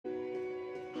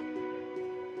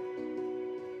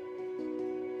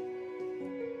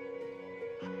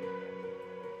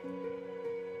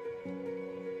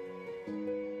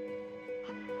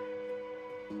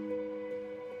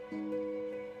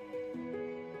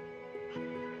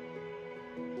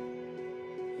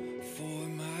For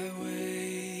my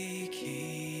waking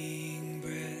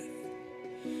breath,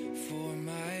 for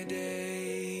my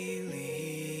daily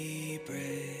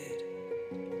bread,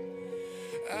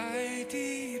 I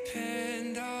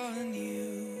depend on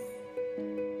you.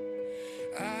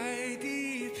 I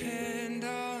depend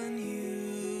on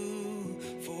you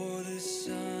for the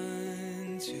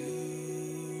sun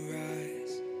to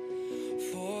rise,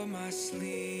 for my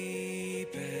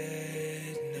sleep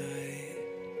at night.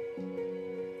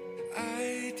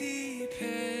 I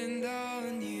depend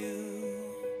on you.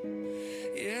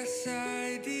 Yes,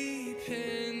 I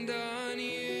depend on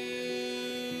you.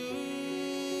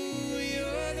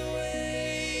 You're the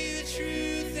way, the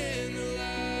truth, and the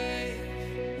life.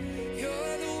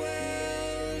 You're the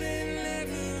well that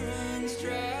never runs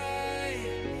dry.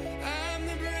 I'm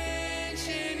the branch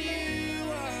and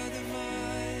you are the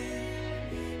vine.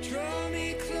 Draw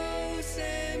me close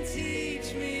and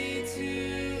teach me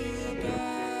to abide.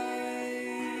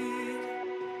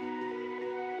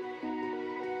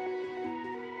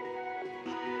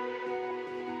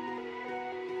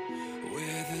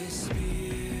 Where the Spirit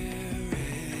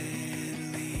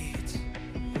leads,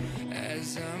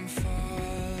 as I'm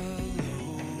following,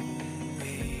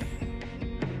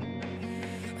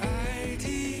 I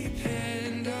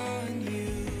depend on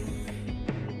you.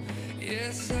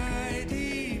 Yes, I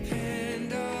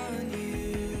depend on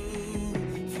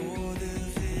you for the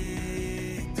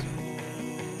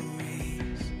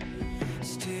victories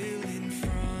still in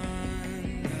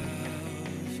front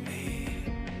of me.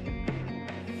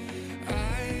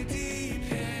 I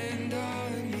depend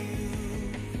on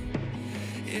you.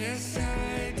 Yes,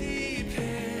 I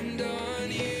depend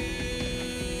on you.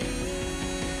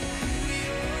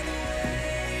 You're the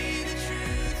way, the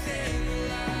truth, and the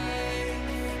life.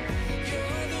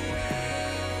 You're the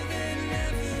well that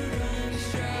never runs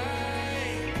dry.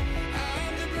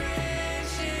 I'm the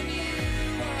branch and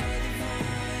you are the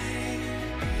vine.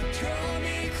 Draw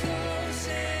me close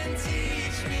and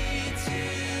teach me to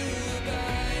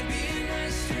abide. Be my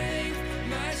strength,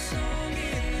 my song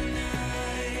in the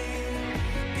night.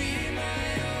 Be my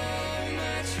all,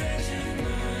 my treasure,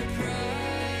 my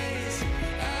prize.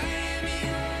 I am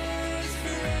yours,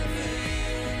 forever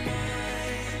you're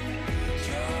mine.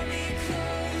 Draw me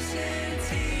close and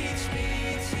teach me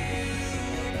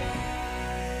to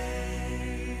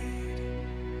abide.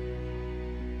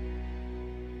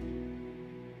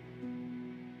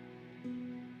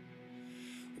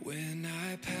 When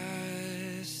I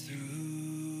pass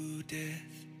through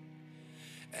death,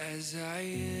 as I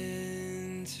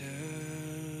enter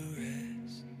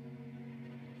rest,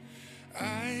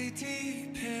 I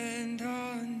depend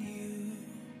on you.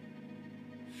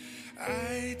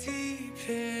 I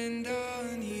depend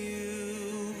on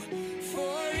you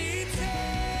for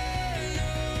eternal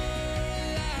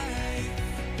life,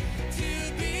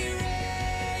 to be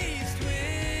raised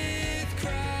with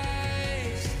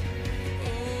Christ.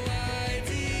 Oh, I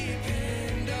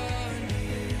depend on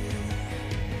you.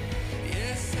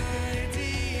 Yes, I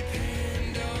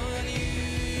depend on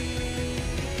you.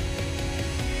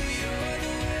 You're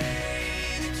the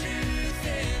way, the truth,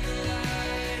 and the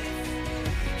life.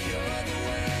 You're the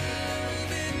well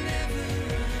that never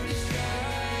runs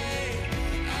dry.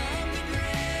 I'm the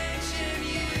branch and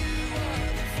you are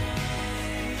the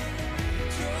vine.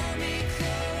 Draw me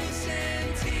close and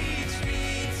teach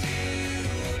me to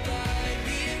abide.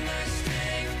 Be my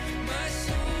strength, my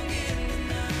song in the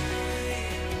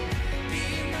night. Be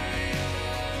my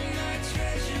all, my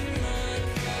treasure, my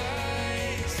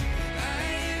prize. I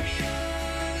am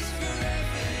yours,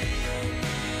 forever you're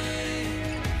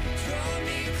mine. Draw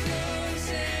me close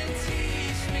and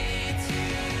teach me to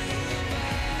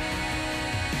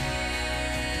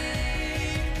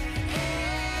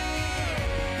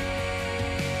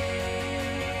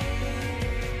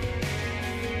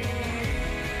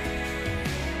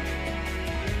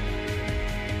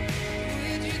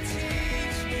Would you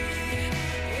teach me?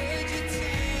 Would you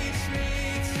teach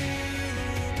me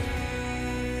to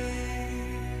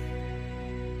abide?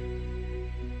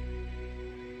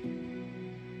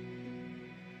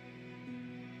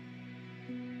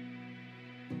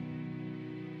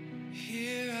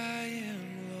 Here I am,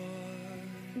 Lord.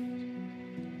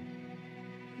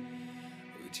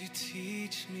 Would you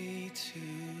teach me to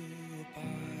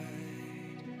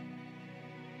abide?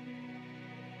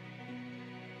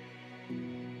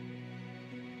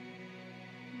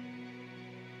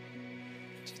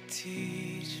 Would you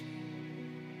teach me?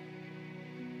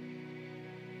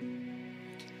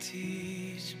 Would you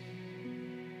teach me?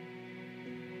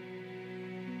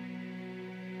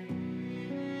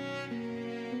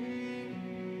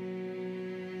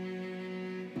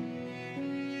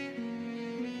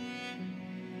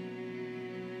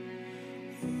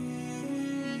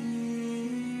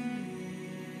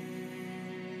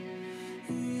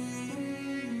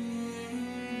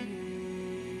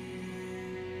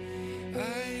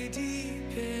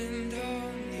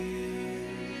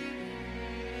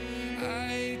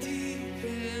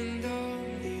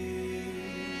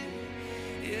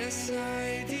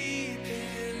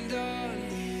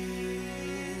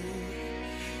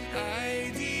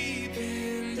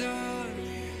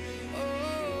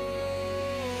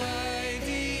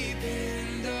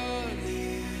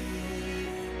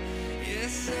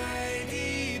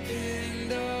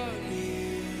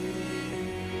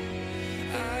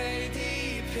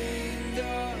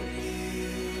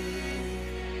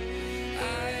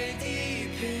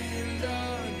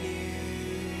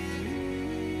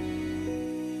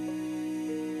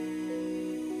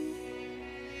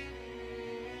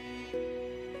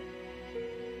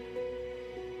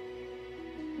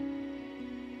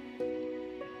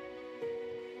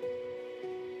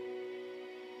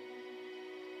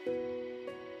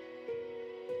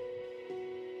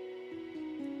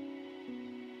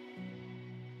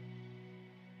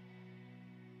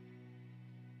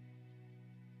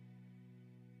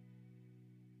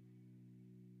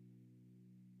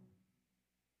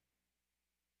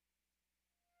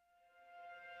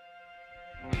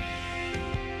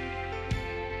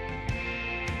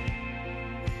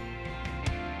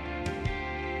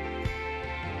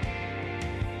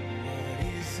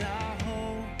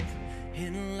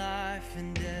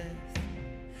 and death.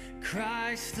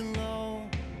 Christ alone,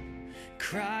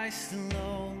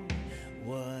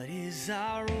 what is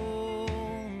our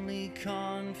only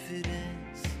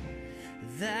confidence?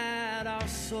 That our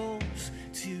souls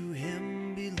to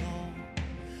him belong,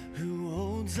 who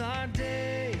holds our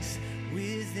days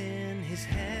within his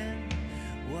hand.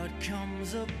 What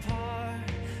comes apart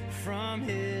from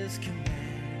his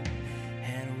command,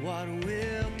 and what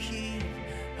will keep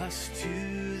us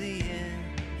to the end?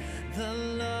 The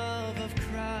love of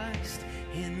Christ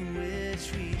in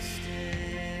which we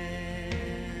stand.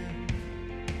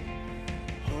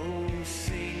 Oh,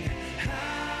 sing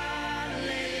hallelujah,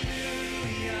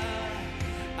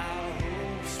 our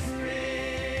hope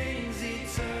springs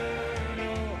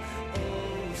eternal.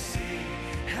 Oh, sing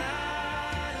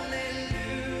hallelujah,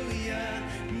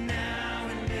 now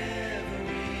and ever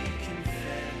we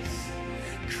confess,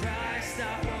 Christ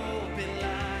our hope in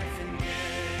life and death.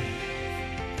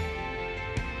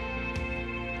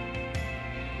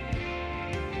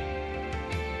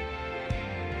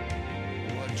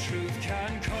 What truth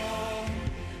can calm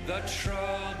the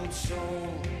troubled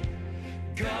soul?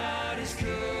 God is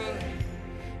good,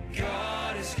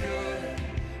 God is good.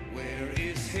 Where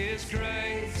is his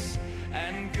grace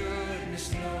and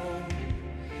goodness known?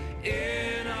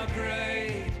 In our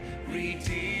great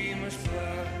Redeemer's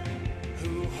blood,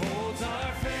 who holds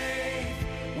our faith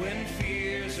when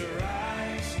fears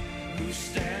arise, who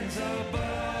stands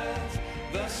above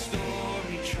the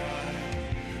stormy trial,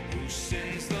 who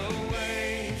sends the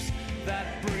waves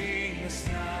that bring us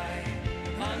nigh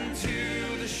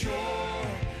unto the shore,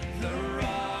 the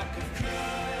rock of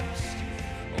Christ.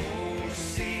 Oh,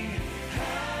 sing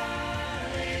hallelujah,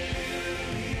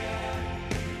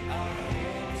 our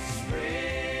hope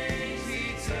springs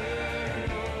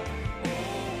eternal.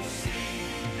 Oh,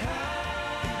 sing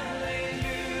hallelujah,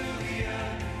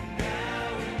 now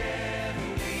and ever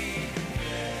we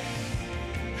confess,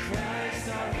 Christ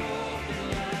our hope in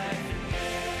life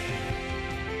and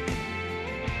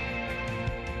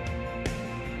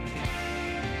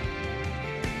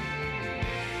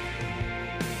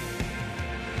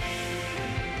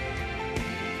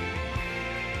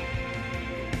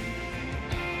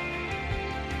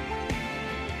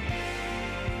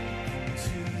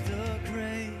to the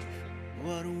grave,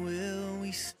 what will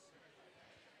we say?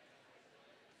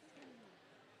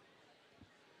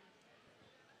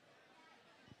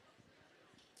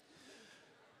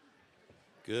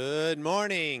 Good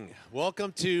morning.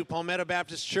 Welcome to Palmetto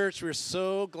Baptist Church. We're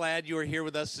so glad you are here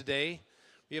with us today.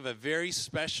 We have a very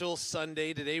special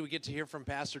Sunday today. We get to hear from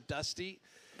Pastor Dusty,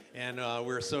 and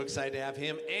we're so excited to have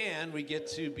him. And we get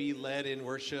to be led in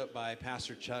worship by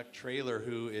Pastor Chuck Traylor,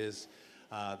 who is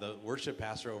the worship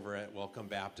pastor over at Welcome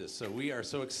Baptist. So we are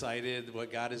so excited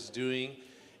what God is doing.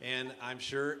 And I'm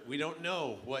sure we don't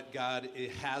know what God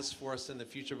has for us in the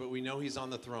future, but we know he's on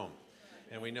the throne.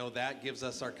 And we know that gives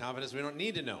us our confidence. We don't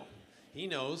need to know. He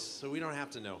knows, so we don't have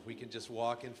to know. We can just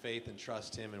walk in faith and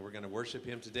trust him, and we're going to worship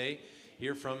him today,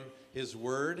 hear from his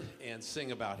word, and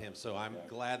sing about him. So I'm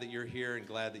glad that you're here and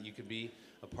glad that you could be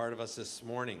a part of us this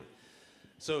morning.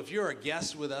 So if you're a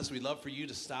guest with us, we'd love for you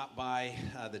to stop by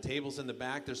the tables in the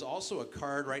back. There's also a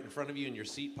card right in front of you in your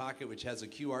seat pocket, which has a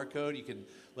QR code. You can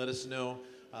let us know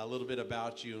a little bit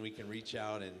about you, and we can reach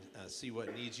out and see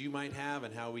what needs you might have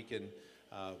and how we can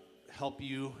help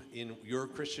you in your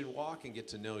Christian walk and get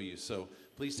to know you. So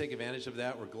please take advantage of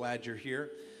that. We're glad you're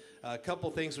here. A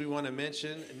couple things we want to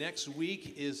mention. Next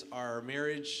week is our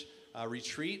marriage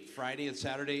retreat, Friday and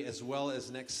Saturday, as well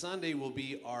as next Sunday will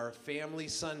be our family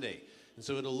Sunday. And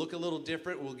so it'll look a little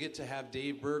different. We'll get to have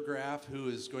Dave Burgraff, who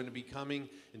is going to be coming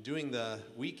and doing the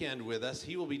weekend with us.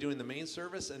 He will be doing the main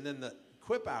service, and then the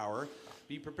Equip Hour.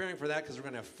 Be preparing for that because we're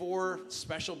going to have 4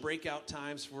 special breakout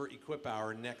times for Equip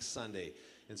Hour next Sunday.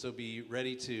 And so be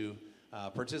ready to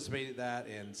participate in that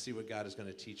and see what God is going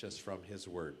to teach us from his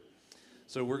word.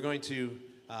 So we're going to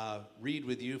read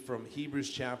with you from Hebrews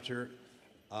chapter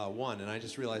 1. And I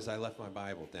just realized I left my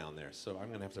Bible down there. So I'm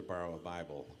going to have to borrow a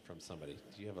Bible from somebody.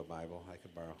 Do you have a Bible I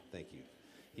could borrow? Thank you.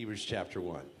 Hebrews chapter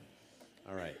 1.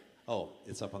 All right. Oh,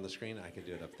 it's up on the screen? I can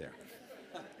do it up there.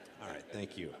 All right.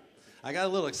 Thank you. I got a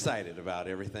little excited about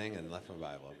everything and left my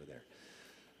Bible over there.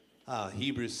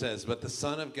 Hebrews says, but of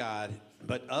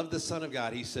the Son of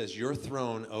God, he says, your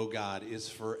throne, O God, is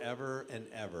forever and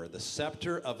ever. The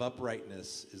scepter of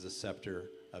uprightness is the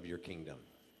scepter of your kingdom.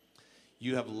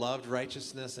 You have loved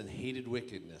righteousness and hated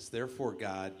wickedness. Therefore,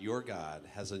 God, your God,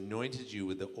 has anointed you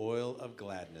with the oil of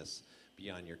gladness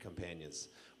beyond your companions.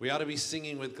 We ought to be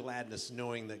singing with gladness,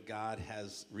 knowing that God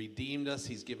has redeemed us.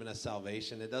 He's given us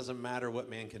salvation. It doesn't matter what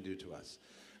man can do to us.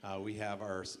 we have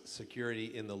our security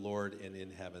in the Lord and in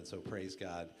heaven. So praise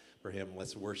God for him.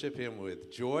 Let's worship him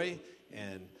with joy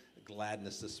and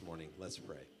gladness this morning. Let's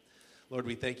pray. Lord,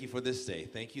 we thank you for this day.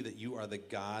 Thank you that you are the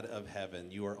God of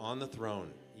heaven. You are on the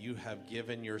throne. You have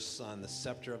given your Son the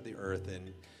scepter of the earth,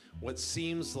 and what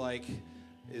seems like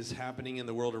is happening in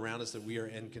the world around us, that we are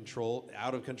in control,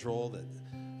 out of control, that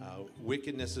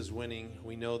wickedness is winning.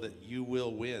 We know that you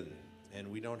will win,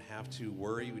 and we don't have to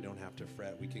worry. We don't have to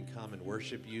fret. We can come and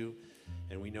worship you,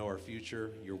 and we know our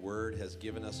future. Your word has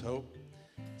given us hope.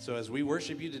 So as we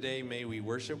worship you today, may we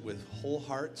worship with whole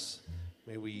hearts.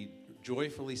 May we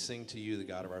joyfully sing to you, the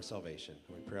God of our salvation.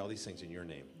 And we pray all these things in your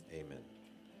name. Amen.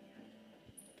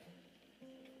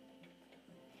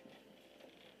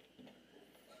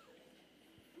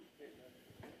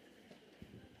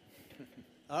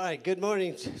 All right, good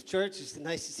morning, church. It's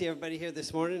nice to see everybody here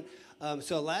this morning.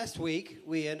 So last week,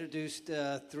 we introduced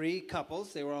 3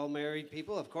 couples. They were all married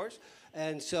people, of course.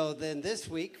 And so then this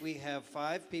week, we have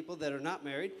 5 people that are not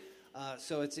married.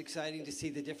 So it's exciting to see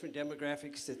the different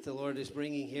demographics that the Lord is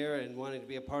bringing here and wanting to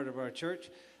be a part of our church.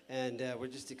 And we're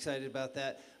just excited about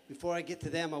that. Before I get to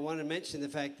them, I want to mention the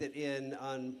fact that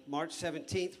on March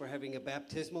 17th, we're having a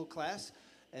baptismal class.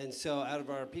 And so out of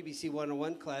our PBC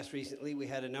 101 class recently, we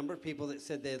had a number of people that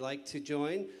said they'd like to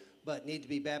join, but need to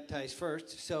be baptized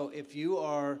first. So if you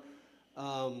are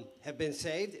have been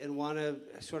saved and want to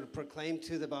sort of proclaim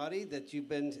to the body that you've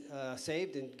been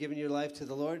saved and given your life to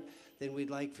the Lord, then we'd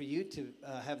like for you to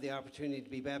have the opportunity to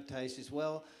be baptized as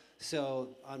well.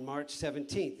 So on March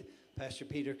 17th, Pastor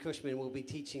Peter Cushman will be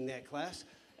teaching that class.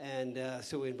 And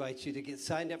so we invite you to get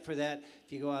signed up for that.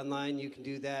 If you go online, you can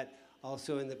do that.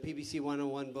 Also in the PBC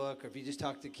 101 book, or if you just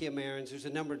talk to Kim Aarons, there's a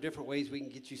number of different ways we can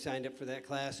get you signed up for that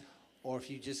class, or if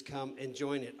you just come and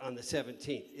join it on the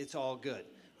 17th. It's all good,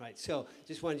 right? So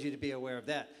just wanted you to be aware of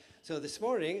that. So this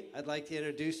morning, I'd like to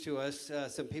introduce to us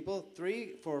some people,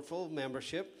 3 for full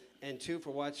membership and 2 for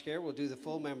Watch Care. We'll do the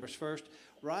full members first.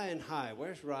 Ryan High.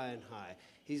 Where's Ryan High?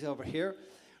 He's over here.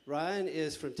 Ryan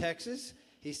is from Texas.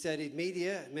 He studied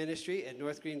media ministry at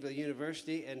North Greenville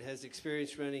University and has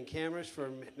experience running cameras for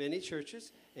many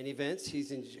churches and events. He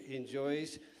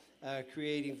enjoys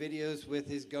creating videos with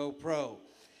his GoPro.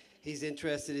 He's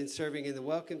interested in serving in the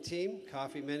Welcome Team,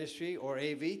 Coffee Ministry, or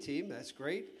AV Team. That's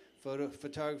great.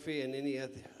 Photography and any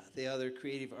of the other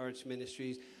creative arts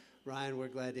ministries. Ryan, we're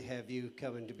glad to have you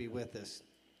coming to be with us.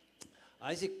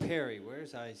 Isaac Perry.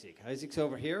 Where's Isaac? Isaac's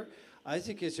over here.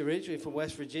 Isaac is originally from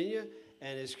West Virginia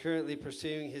and is currently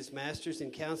pursuing his master's in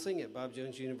counseling at Bob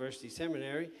Jones University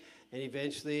Seminary, and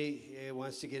eventually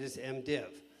wants to get his MDiv.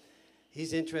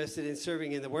 He's interested in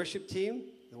serving in the worship team,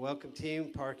 the welcome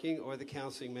team, parking, or the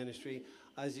counseling ministry.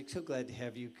 Isaac, so glad to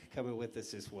have you coming with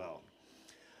us as well.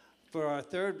 For our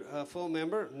third full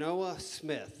member, Noah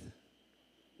Smith.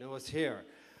 Noah's here.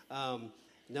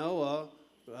 Noah,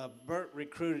 Bert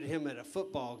recruited him at a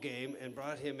football game and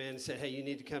brought him in and said, hey, you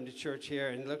need to come to church here.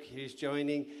 And look, he's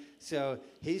joining. So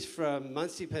he's from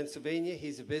Muncie, Pennsylvania.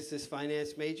 He's a business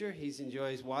finance major. He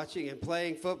enjoys watching and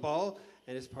playing football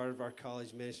and is part of our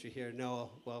college ministry here. Noah,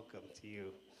 welcome to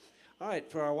you. All right,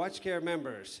 for our Watch Care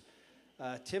members,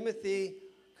 Timothy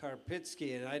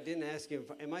Karpitsky, and I didn't ask him,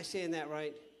 am I saying that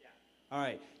right? Yeah. All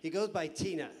right, he goes by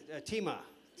Tima.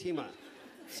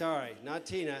 Sorry, not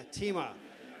Tina, Tima.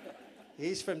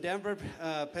 He's from Denver,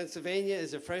 Pennsylvania,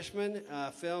 is a freshman,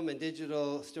 film and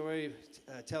digital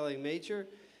storytelling major.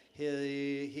 He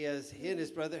and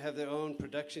his brother have their own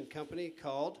production company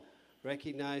called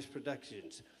Recognized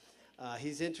Productions.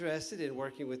 He's interested in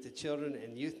working with the children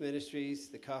and youth ministries,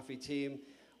 the coffee team,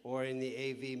 or in the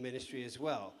AV ministry as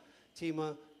well.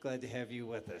 Tima, glad to have you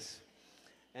with us.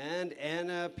 And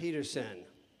Anna Peterson.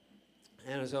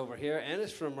 Anna's over here.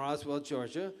 Anna's from Roswell,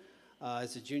 Georgia.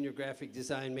 As a junior graphic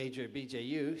design major at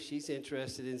BJU, she's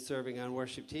interested in serving on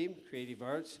worship team, creative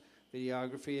arts,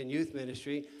 videography, and youth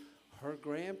ministry. Her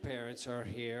grandparents are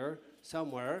here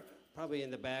somewhere, probably in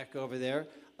the back over there.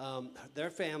 Their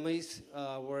families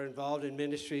were involved in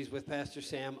ministries with Pastor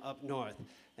Sam up north.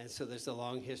 And so there's a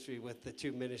long history with the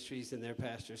 2 ministries and their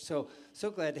pastors. So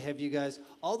glad to have you guys.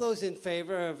 All those in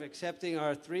favor of accepting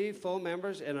our 3 full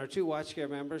members and our 2 Watch Care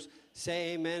members,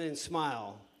 say amen and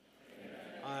smile.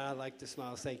 I like to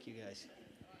smile. Thank you, guys.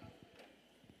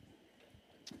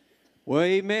 Well,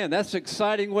 amen. That's an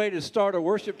exciting way to start a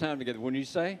worship time together, wouldn't you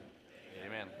say?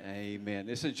 Amen. Amen.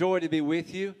 It's a joy to be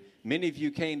with you. Many of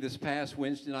you came this past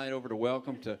Wednesday night over to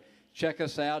Welcome to check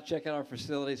us out, check out our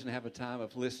facilities, and have a time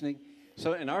of listening.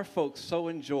 And our folks so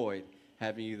enjoyed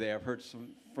having you there. I've heard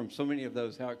from so many of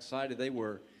those how excited they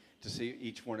were to see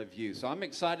each one of you. So I'm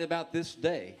excited about this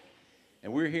day.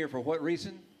 And we're here for what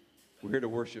reason? We're here to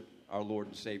worship our Lord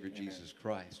and Savior, Jesus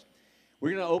Christ. We're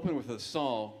going to open with a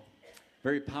song,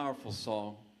 very powerful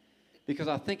song, because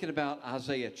I'm thinking about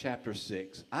Isaiah chapter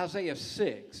 6. Isaiah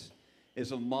 6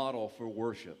 is a model for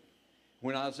worship.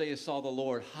 When Isaiah saw the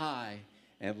Lord high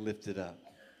and lifted up.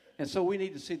 And so we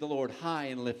need to see the Lord high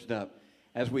and lifted up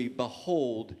as we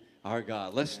behold our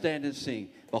God. Let's stand and sing,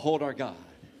 Behold Our God.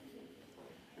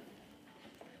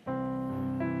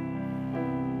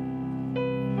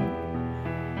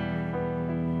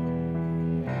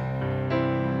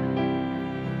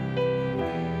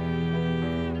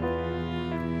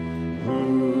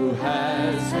 Who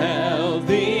has held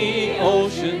the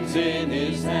oceans in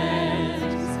his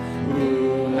hands?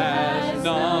 Who has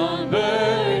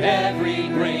numbered every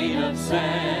grain of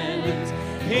sand?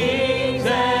 Kings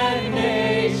and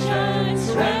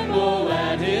nations tremble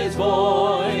at his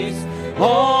voice.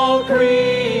 All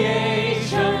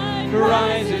creation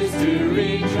rises to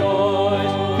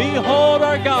rejoice. Behold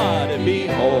our God, and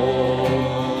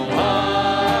behold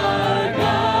our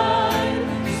God,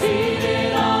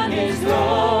 seated on his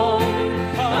throne.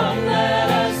 Come, let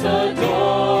us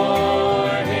adore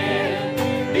him.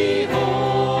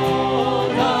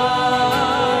 Behold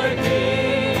our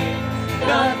King,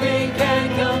 nothing can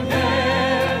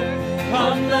compare.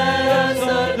 Come, let us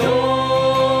adore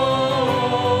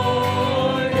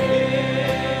him.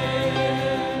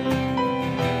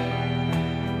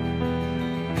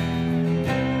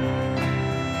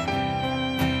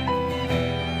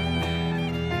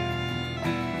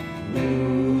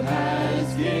 Who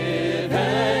has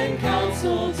given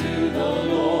counsel to the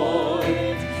Lord?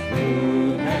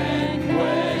 Who can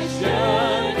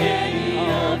question any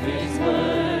of his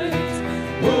words?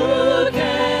 Who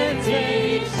can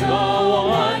teach the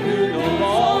one who knows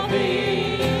all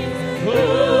things?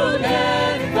 Who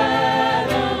can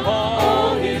fathom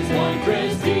all his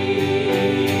wondrous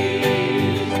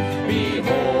deeds?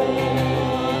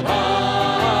 Behold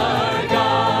our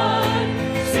God,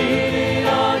 seated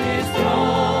on his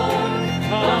throne.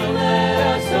 Come, let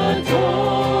us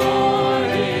adore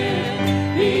him.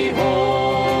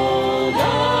 Behold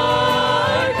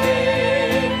our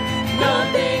King,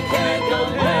 nothing can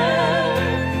compare.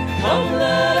 Come,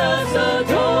 let us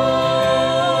adore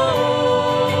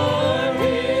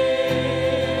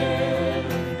him.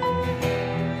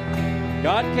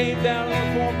 God came down in the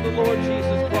form of the Lord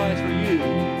Jesus Christ for you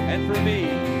and for me.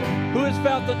 Who has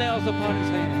felt the nails upon his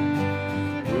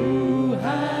hands? Who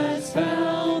has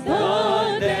felt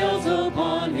the nails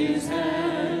upon his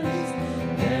hands,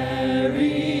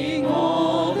 bearing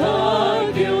all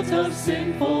the guilt of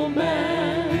sinful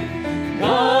man?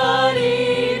 God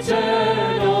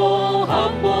eternal,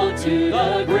 humble to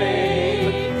the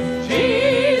grave,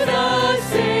 Jesus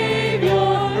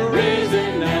Savior,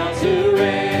 risen now to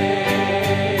reign.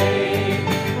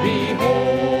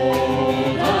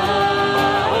 Behold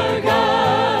our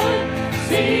God,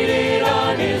 seated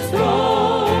on his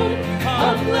throne.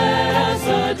 Come, let us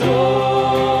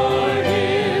adore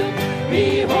him.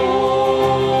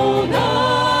 Behold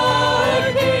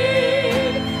our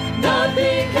King,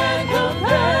 nothing can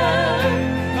compare.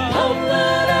 Come,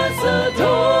 let us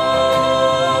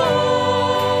adore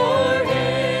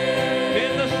him.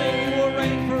 In the sing, you will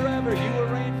reign forever. You will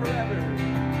reign forever.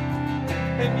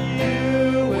 And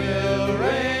you will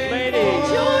reign. Ladies.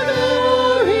 Your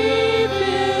glory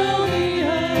fill the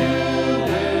earth.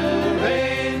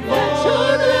 Let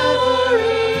your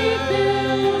glory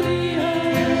fill the earth.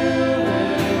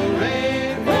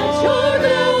 Let your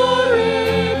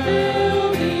glory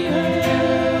fill the earth.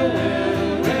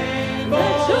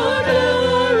 Let your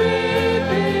glory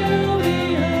fill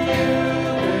the earth.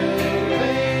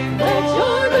 Let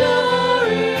your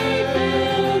glory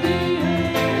fill the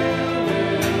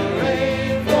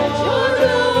earth. Let your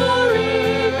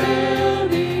glory fill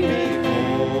the earth.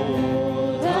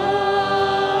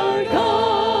 Our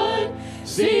God,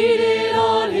 seated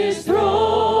on his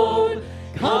throne,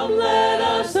 come, let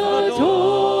us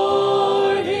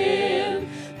adore him.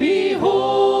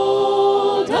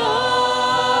 Behold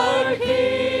our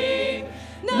King,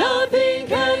 nothing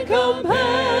can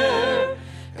compare.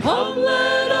 Come,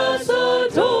 let us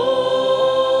adore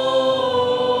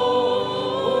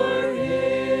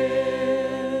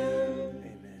him.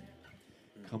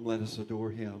 Come, let us adore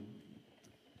him.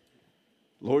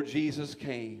 Lord Jesus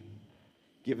came,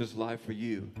 give his life for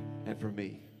you and for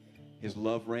me. His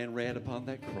love ran red upon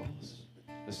that cross.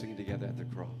 Let's sing it together at the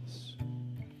cross.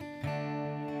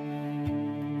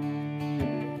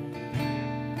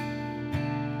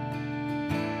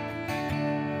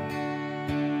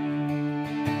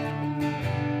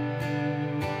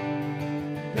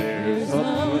 There's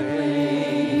a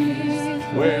place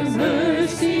where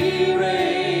mercy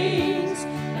reigns,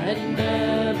 and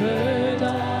never dies.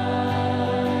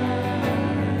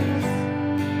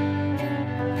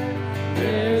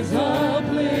 There's a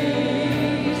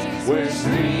place where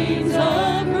streams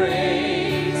of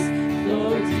grace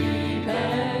flow deep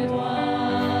and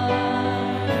wide.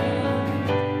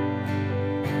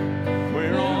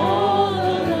 Where all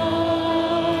the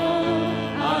love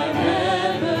I've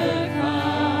ever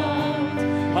found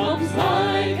comes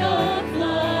like a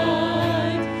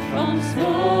flood from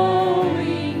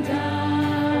flowing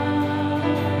down.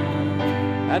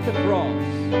 At the cross.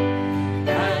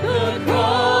 At the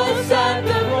cross,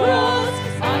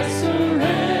 I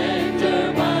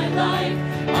surrender my life.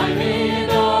 I'm in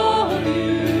all of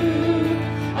you.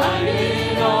 I'm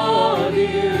in all of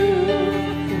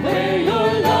you. Where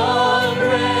your love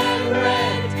ran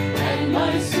red and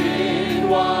my sin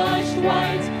washed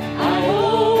white. I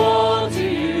owe all to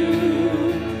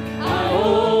you. I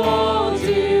owe all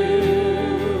to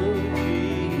you,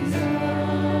 Jesus.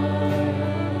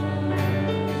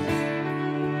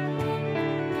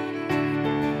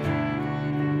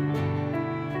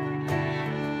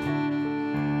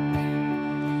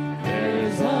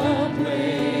 There's a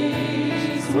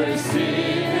place where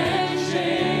sin and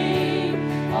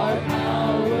shame are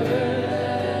powerless,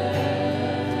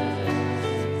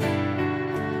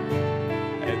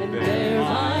 and there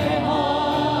my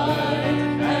heart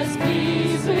has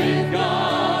peace with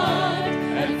God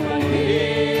and forgiveness.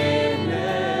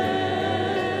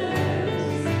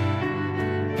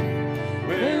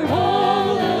 Where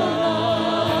all the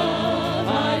love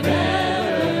I've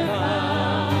ever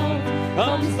found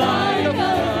comes like a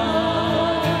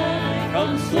flood,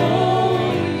 comes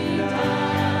flowing down.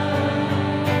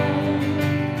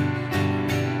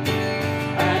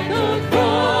 At the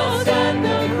cross,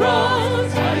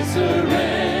 I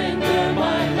surrender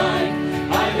my life.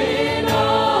 I'm in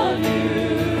all of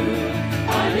you.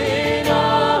 I'm in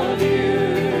all of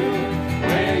you.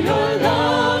 Where your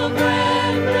love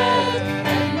ran red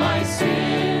and my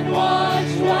sin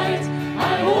washed white.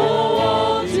 I owe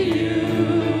all to you.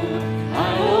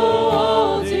 I owe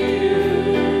all to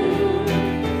you.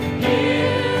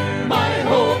 Here my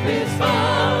hope is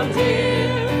found.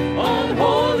 Here on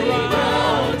holy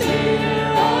ground.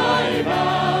 Here I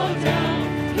bow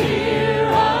down. Here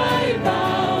I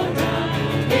bow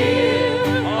down.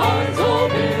 Here arms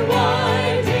open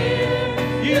wide. Here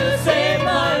you save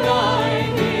my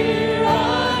life. Here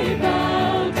I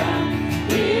bow down.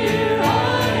 Here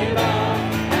I bow.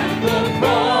 At the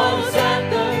cross, I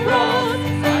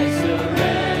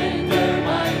surrender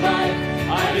my life.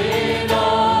 I'm in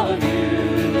all of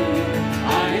you.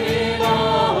 I'm in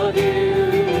all of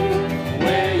you.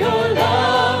 Where your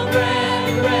love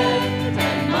ran red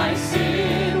and my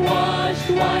sin washed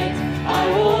white. I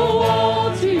owe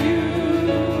all to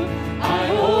you. I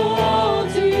owe all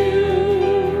to you.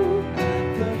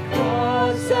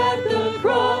 At the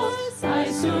cross, I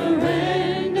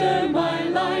surrender my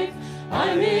life.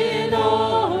 I'm in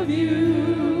all of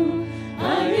you.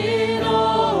 I'm in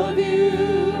all of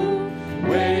you.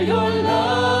 Where your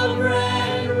love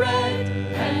ran red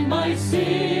and my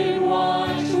sin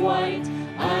washed white.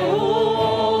 I owe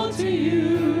all to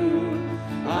you.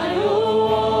 I owe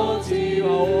all to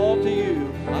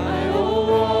you. I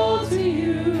owe all to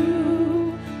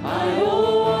you. I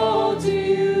owe all to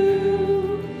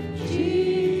you,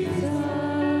 Jesus.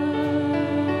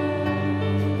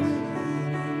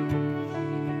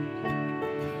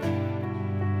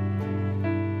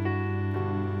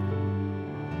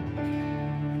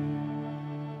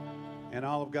 And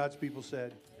all of God's people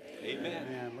said, Amen.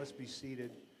 Amen. Let's be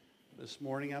seated this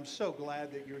morning. I'm so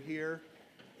glad that you're here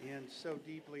and so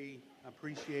deeply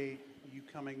appreciate you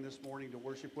coming this morning to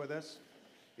worship with us.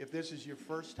 If this is your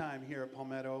first time here at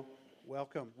Palmetto,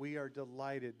 welcome. We are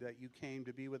delighted that you came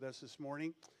to be with us this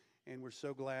morning, and we're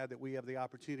so glad that we have the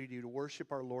opportunity to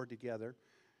worship our Lord together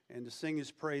and to sing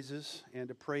His praises and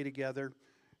to pray together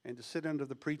and to sit under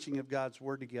the preaching of God's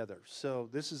Word together. So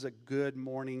this is a good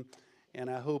morning, and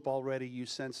I hope already you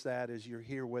sense that as you're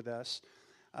here with us.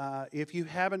 If you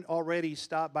haven't already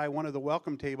stopped by one of the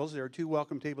welcome tables, there are 2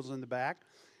 welcome tables in the back,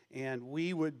 and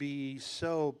we would be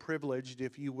so privileged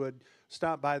if you would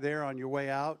stop by there on your way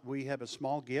out. We have a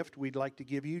small gift we'd like to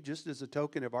give you just as a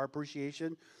token of our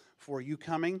appreciation for you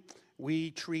coming.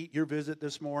 We treat your visit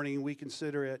this morning, we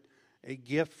consider it a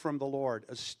gift from the Lord,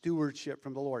 a stewardship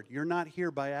from the Lord. You're not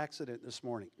here by accident this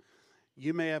morning.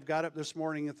 You may have got up this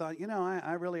morning and thought,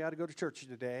 I really ought to go to church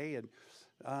today, and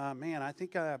man, I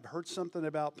think I've heard something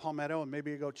about Palmetto, and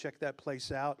maybe I go check that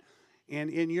place out. And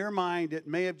in your mind, it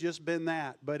may have just been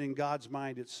that, but in God's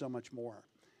mind, it's so much more.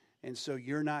 And so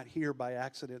you're not here by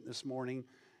accident this morning.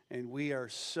 And we are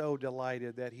so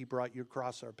delighted that he brought you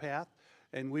across our path.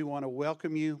 And we want to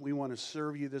welcome you. We want to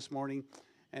serve you this morning.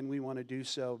 And we want to do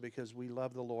so because we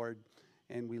love the Lord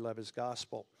and we love his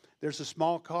gospel. There's a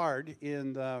small card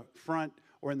in the front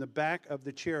or in the back of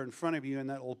the chair in front of you in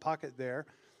that little pocket there.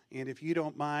 And if you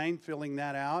don't mind filling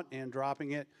that out and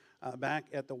dropping it back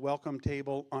at the welcome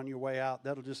table on your way out,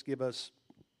 that'll just give us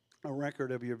a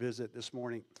record of your visit this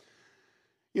morning.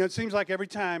 You know, it seems like every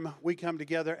time we come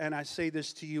together, and I say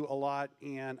this to you a lot,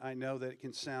 and I know that it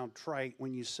can sound trite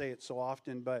when you say it so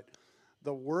often, but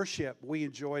the worship we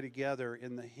enjoy together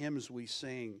in the hymns we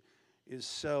sing is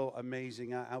so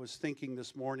amazing. I was thinking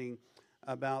this morning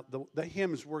about the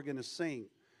hymns we're going to sing,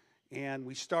 and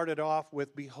we started off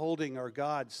with Beholding Our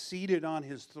God Seated on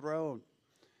His Throne,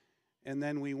 and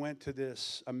then we went to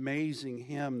this amazing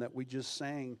hymn that we just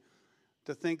sang.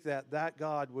 To think that that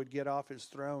God would get off his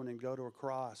throne and go to a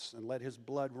cross and let his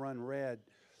blood run red.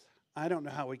 I don't know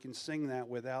how we can sing that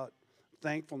without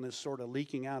thankfulness sort of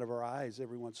leaking out of our eyes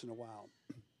every once in a while.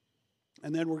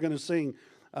 And then we're going to sing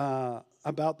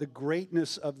about the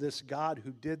greatness of this God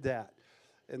who did that.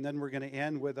 And then we're going to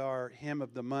end with our hymn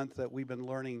of the month that we've been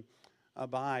learning,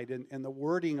 Abide. And the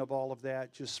wording of all of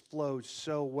that just flows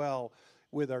so well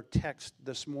with our text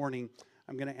this morning.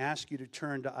 I'm going to ask you to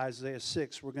turn to Isaiah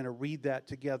 6. We're going to read that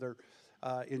together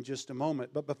in just a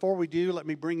moment. But before we do, let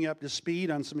me bring you up to speed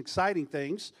on some exciting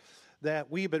things that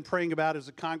we've been praying about as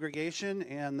a congregation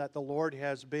and that the Lord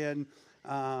has been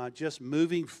just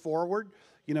moving forward.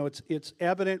 You know, it's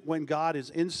evident when God is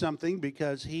in something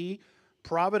because he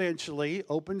providentially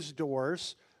opens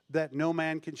doors that no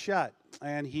man can shut,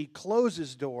 and he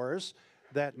closes doors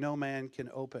that no man can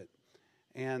open.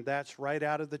 And that's right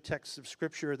out of the text of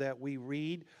Scripture that we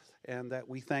read and that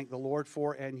we thank the Lord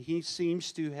for. And he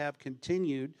seems to have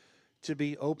continued to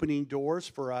be opening doors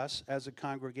for us as a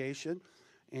congregation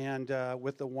and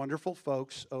with the wonderful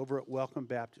folks over at Welcome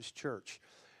Baptist Church.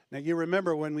 Now, you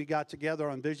remember when we got together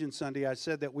on Vision Sunday, I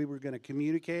said that we were going to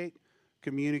communicate,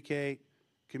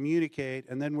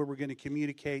 and then we were going to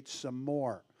communicate some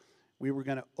more. We were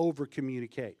going to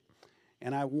over-communicate.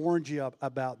 And I warned you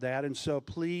about that, and so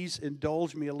please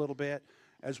indulge me a little bit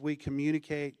as we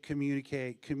communicate,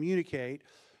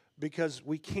 because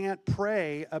we can't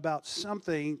pray about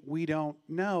something we don't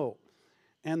know.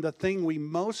 And the thing we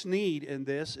most need in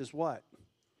this is what?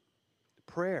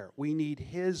 Prayer. We need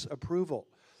his approval.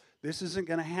 This isn't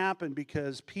going to happen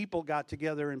because people got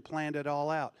together and planned it all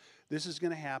out. This is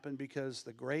going to happen because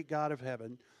the great God of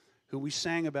heaven, who we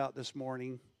sang about this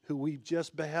morning, who we've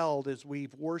just beheld as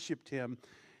we've worshiped him,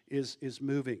 is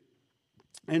moving.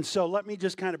 And so let me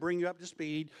just kind of bring you up to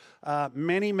speed.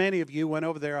 Many of you went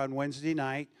over there on Wednesday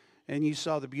night, and you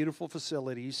saw the beautiful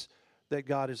facilities that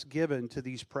God has given to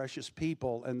these precious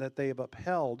people and that they have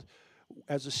upheld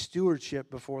as a stewardship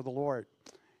before the Lord.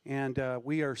 And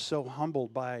we are so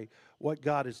humbled by what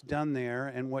God has done there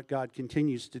and what God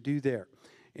continues to do there.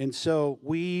 And so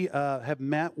we have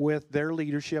met with their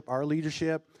leadership, our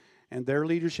leadership, and their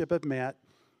leadership have met,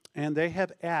 and they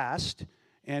have asked,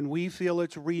 and we feel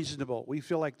it's reasonable. We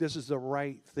feel like this is the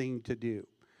right thing to do.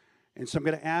 And so I'm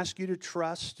going to ask you to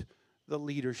trust the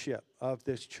leadership of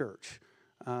this church.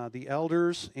 The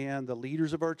elders and the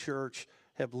leaders of our church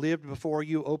have lived before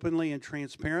you openly and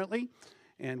transparently,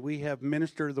 and we have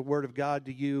ministered the Word of God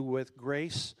to you with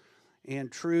grace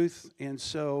and truth. And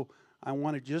so I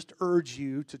want to just urge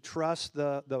you to trust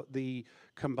the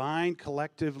combined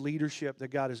collective leadership that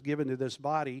God has given to this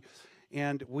body.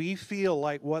 And we feel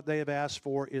like what they have asked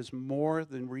for is more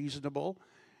than reasonable.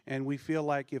 And we feel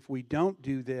like if we don't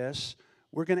do this,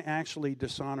 we're going to actually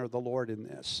dishonor the Lord in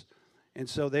this. And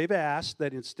so they've asked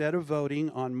that instead of voting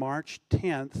on March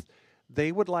 10th,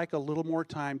 they would like a little more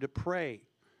time to pray.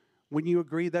 Wouldn't you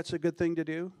agree that's a good thing to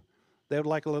do? They would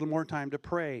like a little more time to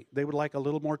pray. They would like a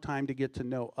little more time to get to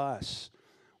know us.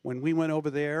 When we went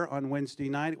over there on Wednesday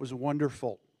night, it was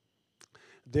wonderful.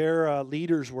 Their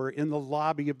leaders were in the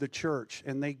lobby of the church,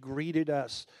 and they greeted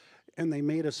us, and they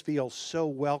made us feel so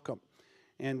welcome.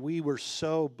 And we were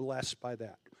so blessed by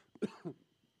that.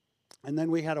 And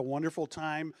then we had a wonderful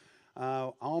time.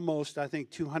 Almost, I think,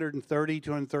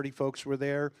 230 folks were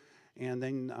there. And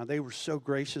then they were so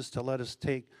gracious to let us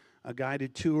take a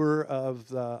guided tour of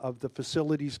the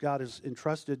facilities God has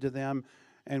entrusted to them,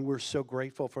 and we're so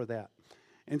grateful for that.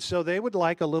 And so they would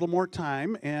like a little more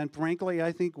time, and frankly,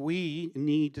 I think we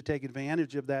need to take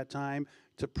advantage of that time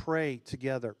to pray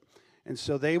together. And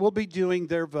so they will be doing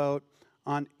their vote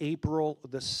on April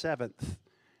the 7th,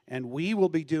 and we will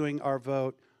be doing our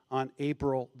vote on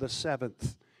April the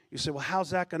 7th. You say, well, how's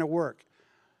that going to work?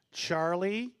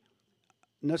 Charlie,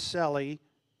 Naselli,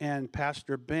 and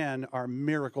Pastor Ben are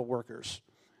miracle workers.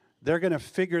 They're going to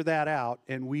figure that out,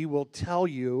 and we will tell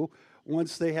you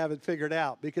once they have it figured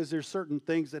out, because there's certain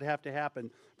things that have to happen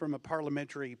from a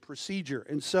parliamentary procedure.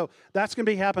 And so that's going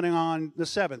to be happening on the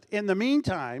 7th. In the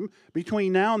meantime,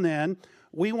 between now and then,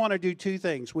 we want to do two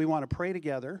things. We want to pray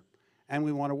together, and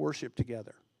we want to worship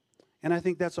together. And I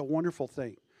think that's a wonderful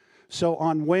thing. So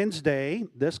on Wednesday,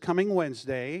 this coming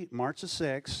Wednesday, March the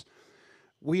 6th,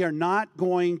 we are not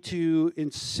going to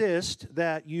insist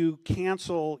that you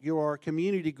cancel your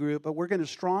community group, but we're going to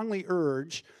strongly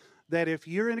urge that if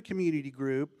you're in a community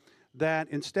group, that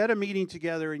instead of meeting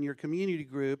together in your community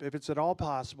group, if it's at all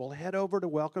possible, head over to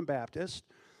Welcome Baptist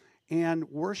and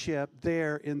worship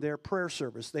there in their prayer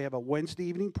service. They have a Wednesday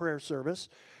evening prayer service,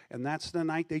 and that's the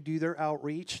night they do their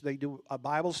outreach. They do a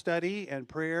Bible study and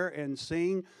prayer and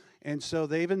sing, and so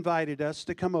they've invited us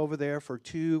to come over there for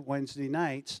 2 Wednesday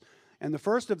nights. And the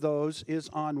first of those is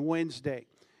on Wednesday.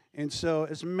 And so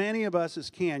as many of us as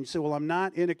can, you say, well, I'm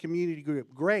not in a community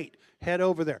group. Great, head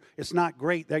over there. It's not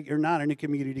great that you're not in a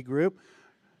community group.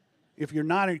 If you're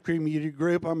not in a community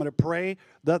group, I'm going to pray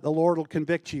that the Lord will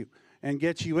convict you and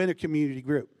get you in a community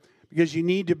group, because you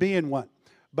need to be in one.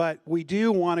 But we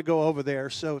do want to go over there.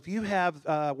 So if you have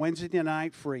Wednesday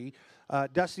night free,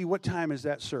 Dusty, what time is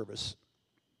that service?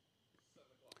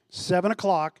 7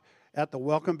 o'clock at the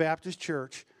Welcome Baptist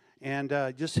Church. And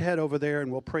just head over there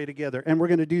and we'll pray together. And we're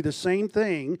going to do the same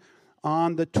thing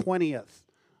on the 20th.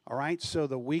 All right? So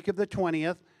the week of the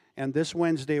 20th and this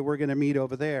Wednesday we're going to meet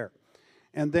over there.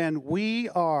 And then we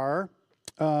are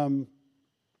going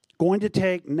to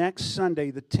take next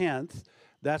Sunday, the 10th.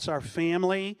 That's our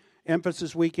family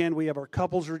emphasis weekend. We have our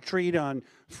couples retreat on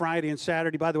Friday and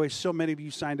Saturday. By the way, so many of you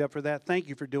signed up for that. Thank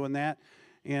you for doing that.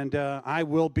 And I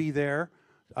will be there.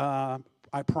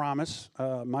 I promise.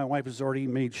 My wife has already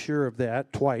made sure of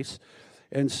that twice.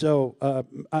 And so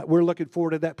we're looking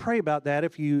forward to that. Pray about that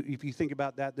if you think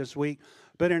about that this week.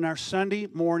 But in our Sunday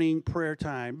morning prayer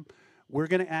time, we're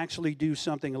going to actually do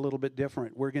something a little bit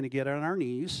different. We're going to get on our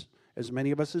knees, as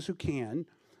many of us as who can.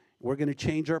 We're going to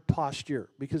change our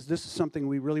posture, because this is something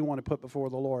we really want to put before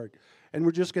the Lord. And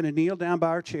we're just going to kneel down by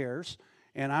our chairs,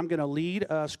 and I'm going to lead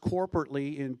us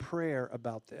corporately in prayer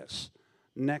about this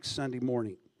next Sunday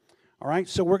morning. All right,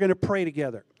 so we're going to pray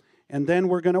together, and then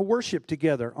we're going to worship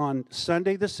together on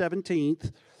Sunday the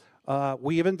 17th.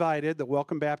 We have invited the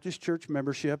Welcome Baptist Church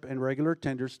membership and regular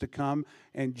attenders to come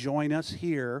and join us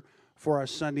here for our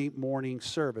Sunday morning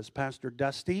service. Pastor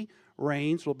Dusty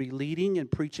Raines will be leading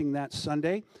and preaching that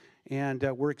Sunday, and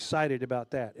we're excited about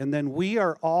that. And then we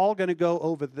are all going to go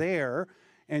over there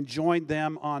and join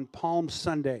them on Palm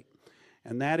Sunday,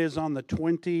 and that is on the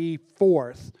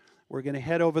 24th. We're going to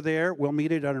head over there. We'll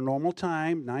meet at our normal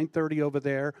time, 9:30 over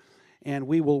there, and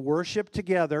we will worship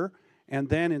together. And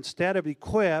then instead of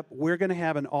Equip, we're going to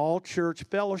have an all-church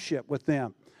fellowship with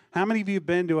them. How many of you have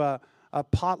been to a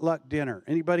potluck dinner?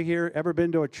 Anybody here ever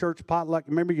been to a church potluck?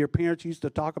 Remember your parents used to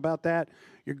talk about that?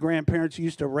 Your grandparents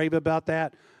used to rave about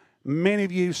that? Many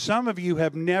of you, some of you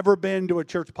have never been to a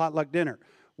church potluck dinner.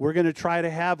 We're going to try to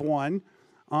have one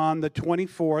on the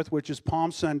 24th, which is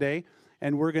Palm Sunday.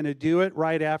 And we're going to do it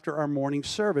right after our morning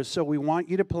service. So we want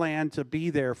you to plan to be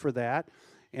there for that.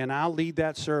 And I'll lead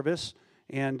that service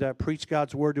and preach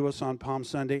God's word to us on Palm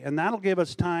Sunday. And that'll give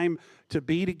us time to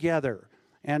be together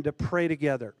and to pray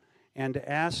together and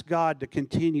to ask God to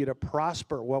continue to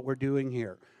prosper what we're doing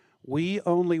here. We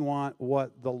only want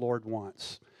what the Lord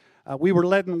wants. We were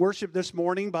led in worship this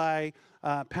morning by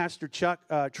Pastor Chuck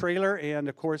Traylor. And,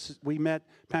 of course, we met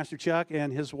Pastor Chuck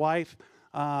and his wife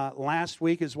last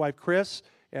week, his wife Chris,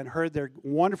 and heard their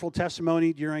wonderful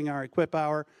testimony during our Equip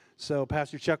Hour. So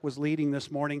Pastor Chuck was leading this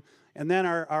morning. And then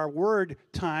our word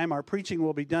time, our preaching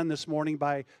will be done this morning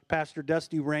by Pastor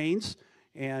Dusty Raines,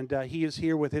 and he is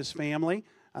here with his family.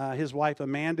 His wife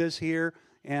Amanda's here,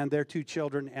 and their 2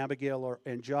 children, Abigail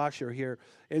and Josh, are here.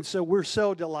 And so we're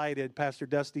so delighted, Pastor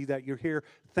Dusty, that you're here.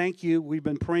 Thank you. We've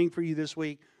been praying for you this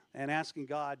week and asking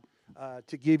God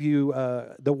to give you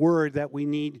the word that we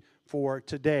need for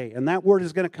today. And that word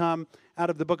is going to come out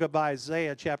of the book of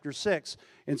Isaiah, chapter 6.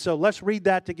 And so let's read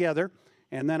that together,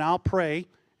 and then I'll pray,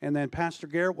 and then Pastor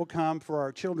Garrett will come for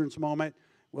our children's moment.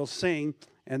 We'll sing,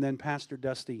 and then Pastor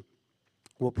Dusty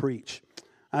will preach.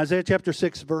 Isaiah chapter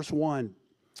 6, verse 1.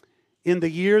 In the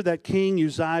year that King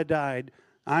Uzziah died,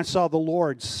 I saw the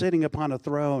Lord sitting upon a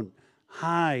throne,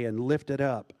 high and lifted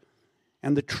up,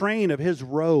 and the train of his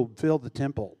robe filled the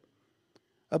temple.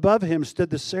 Above him stood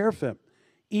the seraphim.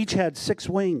 Each had 6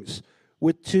 wings.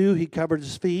 With 2 he covered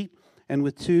his feet, and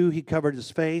with 2 he covered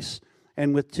his face,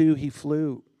 and with 2 he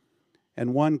flew.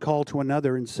 And one called to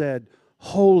another and said,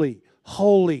 Holy,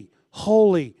 holy,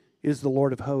 holy is the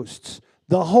Lord of hosts.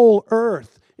 The whole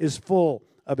earth is full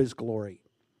of his glory.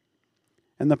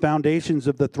 And the foundations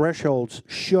of the thresholds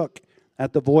shook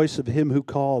at the voice of him who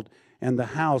called, and the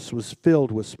house was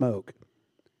filled with smoke.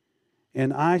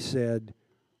 And I said,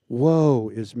 Woe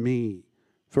is me,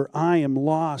 for I am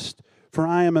lost, for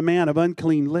I am a man of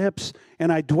unclean lips,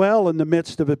 and I dwell in the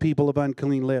midst of a people of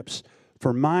unclean lips.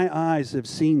 For my eyes have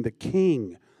seen the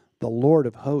King, the Lord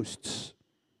of hosts.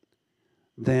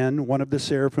 Then one of the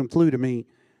seraphim flew to me,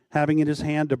 having in his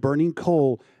hand a burning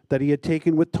coal that he had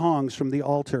taken with tongs from the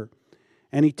altar.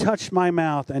 And he touched my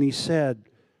mouth, and he said,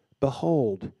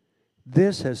 Behold,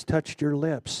 this has touched your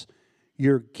lips.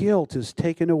 Your guilt is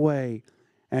taken away,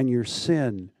 and your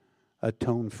sin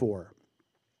atoned for.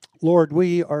 Lord,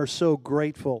 we are so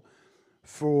grateful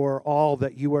for all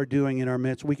that you are doing in our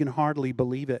midst. We can hardly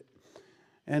believe it.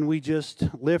 And we just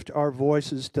lift our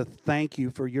voices to thank you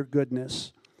for your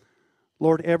goodness.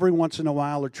 Lord, every once in a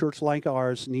while, a church like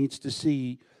ours needs to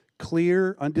see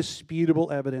clear,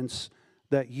 undisputable evidence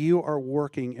that you are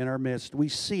working in our midst. We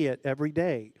see it every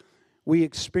day. We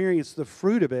experience the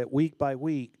fruit of it week by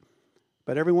week.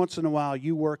 But every once in a while,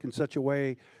 you work in such a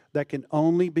way that can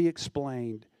only be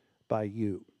explained by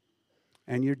you.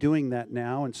 And you're doing that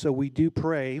now. And so we do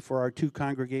pray for our two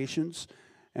congregations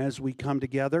as we come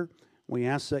together. We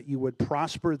ask that you would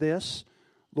prosper this.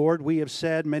 Lord, we have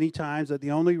said many times that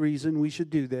the only reason we should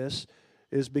do this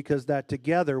is because that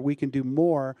together we can do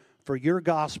more for your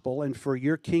gospel and for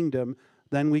your kingdom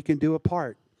than we can do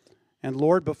apart. And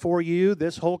Lord, before you,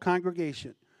 this whole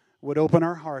congregation would open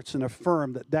our hearts and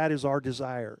affirm that that is our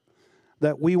desire,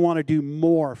 that we want to do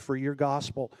more for your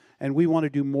gospel and we want to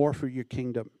do more for your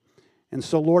kingdom. And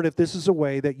so, Lord, if this is a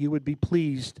way that you would be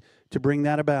pleased to bring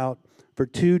that about for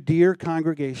two dear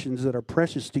congregations that are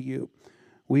precious to you,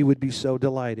 we would be so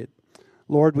delighted.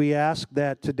 Lord, we ask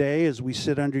that today as we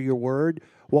sit under your word,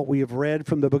 what we have read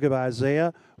from the book of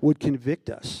Isaiah would convict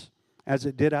us as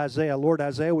it did Isaiah. Lord,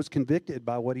 Isaiah was convicted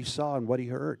by what he saw and what he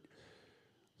heard.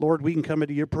 Lord, we can come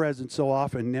into your presence so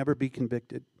often and never be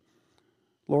convicted.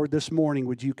 Lord, this morning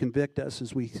would you convict us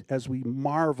as we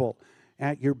marvel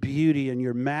at your beauty and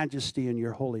your majesty and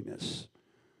your holiness.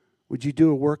 Would you do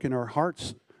a work in our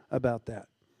hearts about that?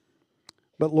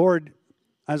 But Lord,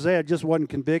 Isaiah just wasn't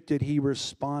convicted, he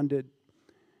responded.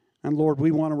 And Lord, we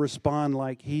want to respond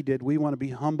like he did. We want to be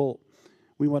humble.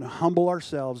 We want to humble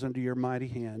ourselves under your mighty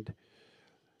hand.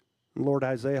 And Lord,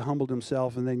 Isaiah humbled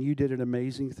himself, and then you did an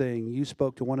amazing thing. You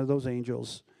spoke to one of those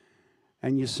angels,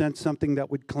 and you sent something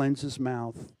that would cleanse his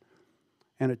mouth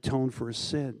and atone for his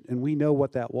sin. And we know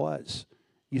what that was.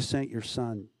 You sent your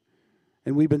son.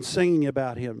 And we've been singing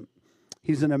about him.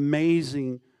 He's an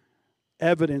amazing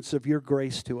evidence of your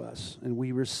grace to us, and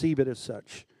we receive it as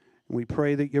such. And we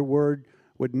pray that your word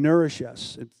would nourish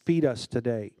us and feed us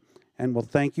today. And we'll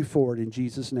thank you for it in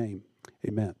Jesus' name.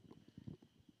 Amen.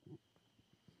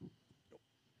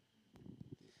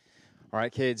 All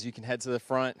right, kids, you can head to the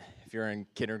front. If you're in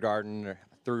kindergarten or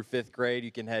through 5th grade,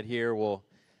 you can head here. We'll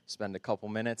spend a couple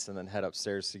minutes and then head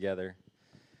upstairs together.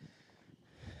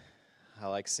 I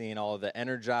like seeing all of the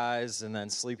energized and then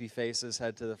sleepy faces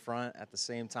head to the front at the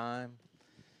same time.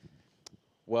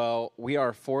 Well, we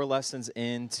are 4 lessons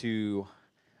into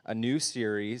a new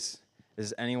series.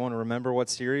 Does anyone remember what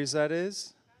series that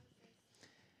is?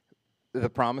 The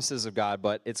Promises of God,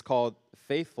 but it's called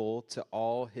Faithful to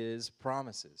All His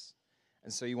Promises.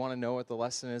 And so you want to know what the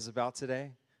lesson is about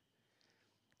today?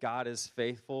 God is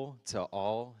faithful to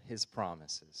all his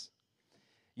promises.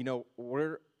 You know,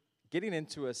 we're getting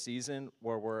into a season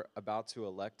where we're about to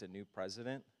elect a new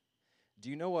president.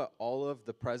 Do you know what all of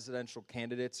the presidential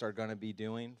candidates are going to be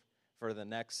doing for the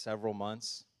next several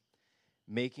months?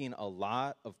 Making a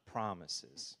lot of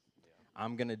promises.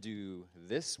 I'm going to do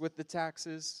this with the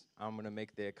taxes. I'm going to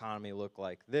make the economy look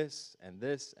like this and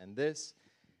this and this.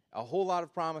 A whole lot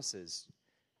of promises.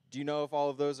 Do you know if all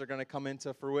of those are going to come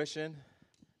into fruition?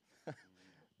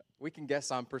 We can guess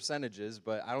on percentages,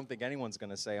 but I don't think anyone's going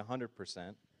to say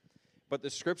 100%. But the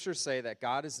scriptures say that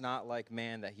God is not like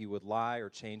man that he would lie or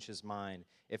change his mind.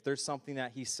 If there's something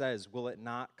that he says, will it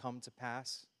not come to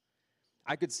pass?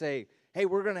 I could say, hey,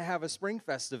 we're going to have a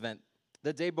Springfest event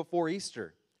the day before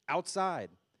Easter outside.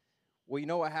 Well, you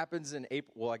know what happens in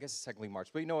April? Well, I guess it's technically March,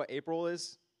 but you know what April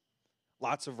is?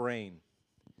 Lots of rain.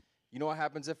 You know what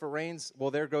happens if it rains?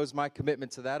 Well, there goes my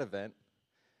commitment to that event.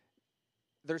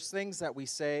 There's things that we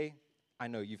say. I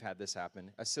know you've had this happen.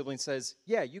 A sibling says,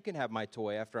 yeah, you can have my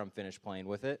toy after I'm finished playing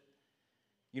with it.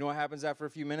 You know what happens after a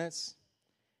few minutes?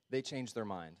 They change their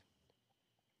mind.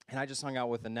 And I just hung out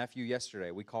with a nephew yesterday.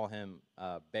 We call him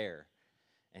Bear,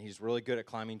 and he's really good at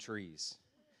climbing trees.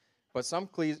 But some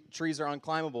trees are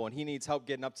unclimbable, and he needs help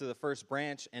getting up to the first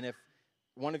branch, and if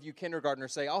one of you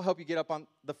kindergartners say, I'll help you get up on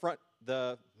the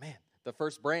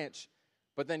first branch,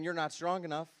 but then you're not strong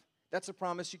enough. That's a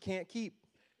promise you can't keep.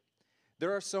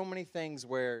 There are so many things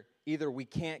where either we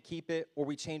can't keep it or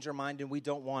we change our mind and we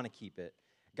don't want to keep it.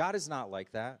 God is not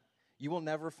like that. You will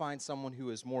never find someone who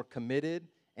is more committed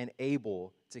and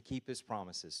able to keep his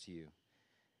promises to you.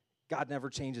 God never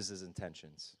changes his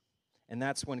intentions. And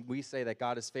that's when we say that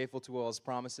God is faithful to all his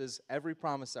promises. Every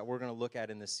promise that we're going to look at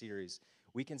in this series,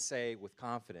 we can say with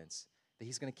confidence that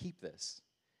he's going to keep this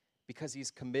because he's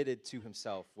committed to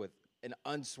himself with an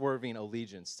unswerving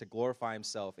allegiance to glorify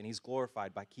himself, and he's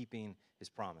glorified by keeping his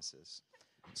promises.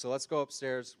 So let's go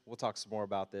upstairs. We'll talk some more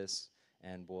about this,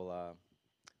 and we'll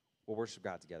worship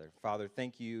God together. Father,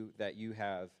 thank you that you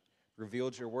have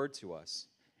revealed your word to us.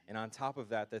 And on top of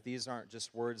that, that these aren't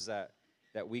just words that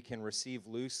we can receive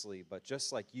loosely, but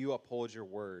just like you uphold your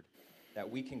word, that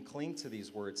we can cling to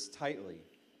these words tightly,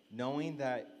 knowing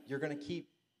that you're going to keep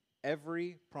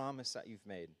every promise that you've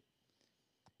made.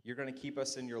 You're going to keep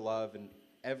us in your love, and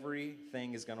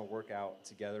everything is going to work out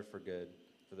together for good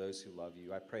for those who love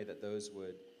you. I pray that those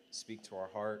would speak to our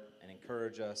heart and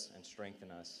encourage us and strengthen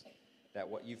us, that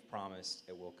what you've promised,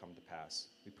 it will come to pass.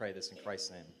 We pray this in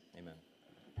Christ's name. Amen.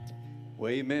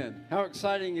 Well, amen. How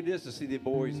exciting it is to see the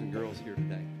boys and girls here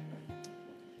today.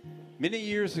 Many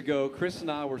years ago, Chris and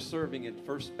I were serving at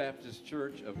First Baptist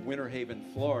Church of Winter Haven,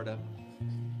 Florida.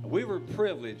 We were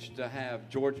privileged to have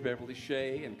George Beverly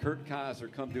Shea and Kurt Kaiser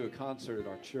come do a concert at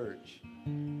our church.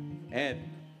 And,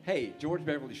 hey, George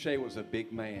Beverly Shea was a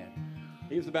big man.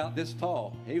 He was about this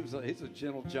tall. He's a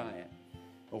gentle giant.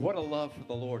 But what a love for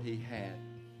the Lord he had.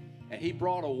 And he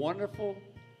brought a wonderful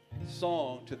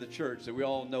song to the church that we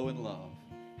all know and love.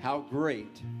 How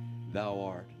great thou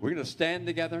art. We're going to stand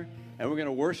together and we're going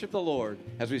to worship the Lord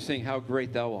as we sing How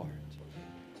Great Thou Art.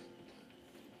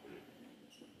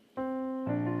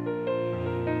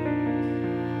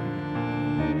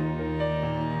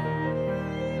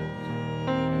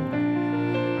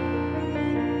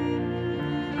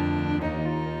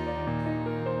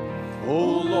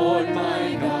 O Lord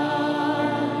my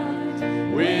God,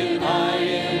 when I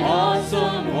in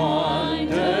awesome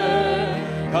wonder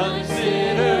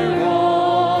consider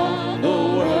all the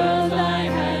world thy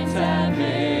hands have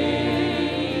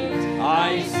made,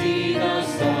 I see the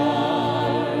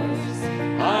stars,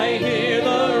 I hear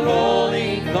the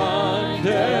rolling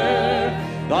thunder,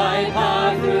 thy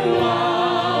power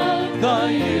throughout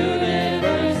the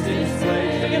universe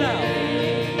displays. Sing it out.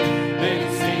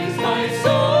 Then sings my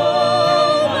soul,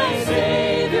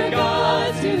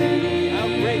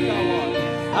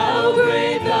 how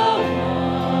great thou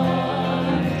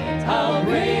art, how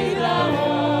great thou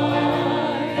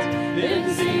art.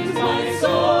 Then sings my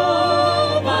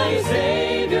soul, my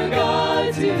Savior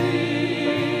God to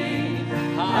thee.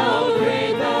 How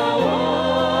great thou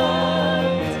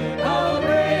art, how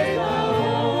great thou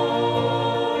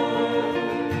art.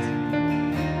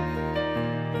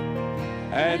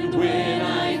 And when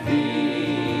I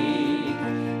think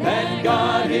that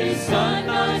God his Son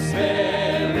not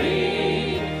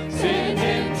sparing sent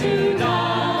him to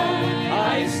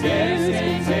die, I scarce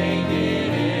can take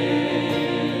it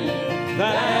in,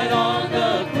 that on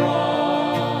the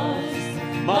cross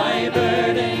my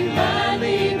burden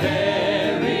gladly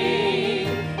bearing,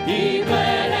 he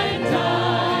bled and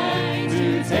died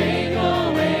to take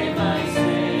away my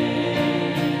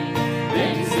sin.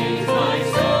 Then sings my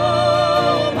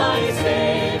soul, my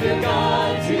Savior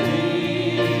God to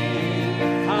thee.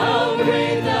 How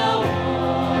great thou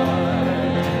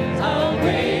art, how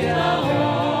great thou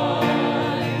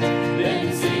art.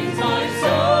 Then sings my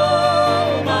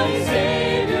soul, my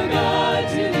Savior God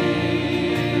to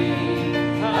thee.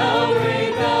 How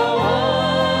great thou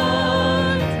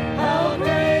art, how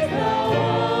great thou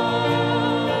art.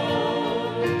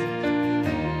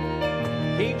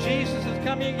 King Jesus is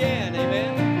coming again,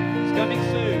 amen. He's coming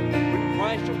soon. When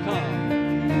Christ shall come.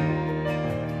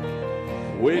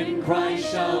 When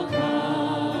Christ shall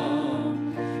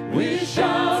come with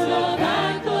shouts of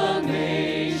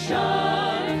acclamation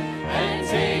and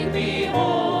take me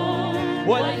home,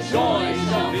 what joy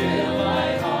shall fill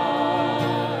my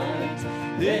heart.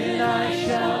 Then I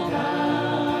shall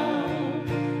bow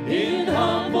in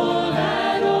humble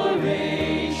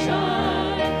adoration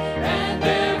and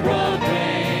there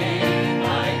proclaim,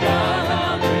 my God,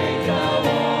 how great thou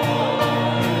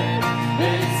art.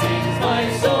 Then sings my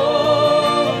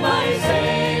soul, my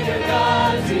Savior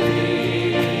God to thee.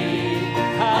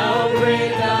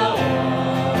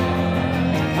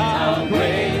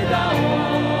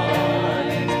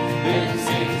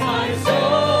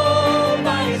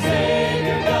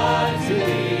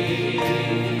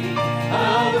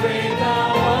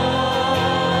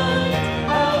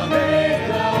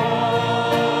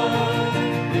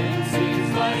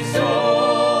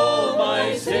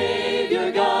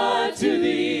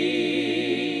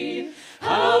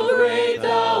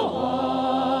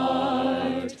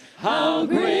 how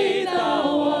great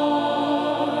thou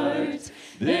art.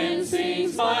 Then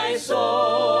sings my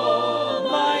soul,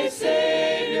 my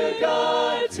Savior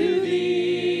God, to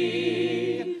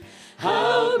thee.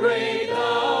 How great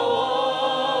thou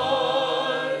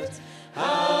art,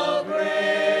 how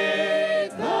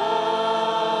great thou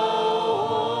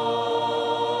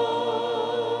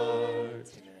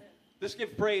art. Let's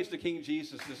give praise to King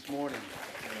Jesus this morning.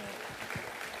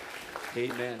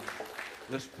 Amen.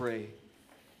 Let's pray.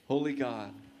 Holy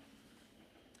God,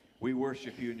 we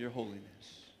worship you in your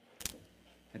holiness.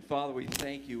 And Father, we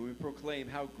thank you. We proclaim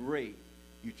how great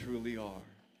you truly are.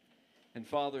 And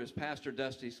Father, as Pastor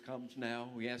Dusty comes now,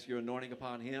 we ask your anointing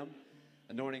upon him,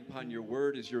 anointing upon your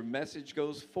word as your message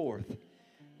goes forth.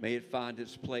 May it find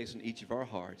its place in each of our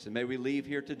hearts. And may we leave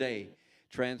here today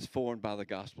transformed by the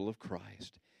gospel of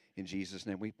Christ. In Jesus'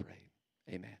 name we pray.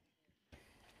 Amen.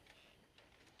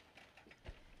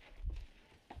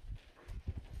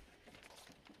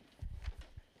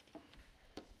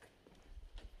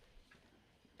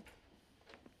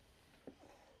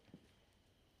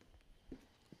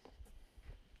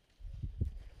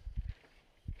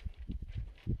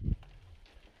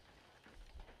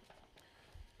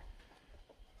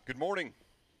 Good morning.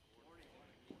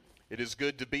 It is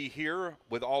good to be here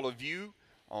with all of you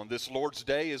on this Lord's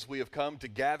Day as we have come to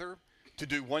gather to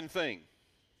do one thing,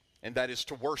 and that is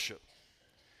to worship.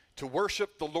 To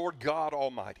worship the Lord God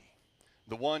Almighty,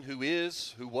 the one who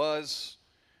is, who was,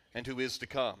 and who is to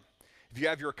come. If you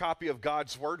have your copy of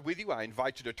God's Word with you, I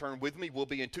invite you to turn with me. We'll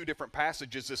be in two different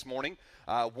passages this morning.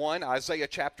 One, Isaiah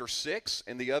chapter 6,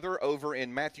 and the other over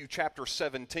in Matthew chapter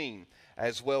 17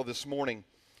 as well this morning.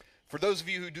 For those of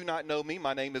you who do not know me,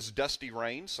 my name is Dusty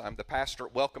Raines. I'm the pastor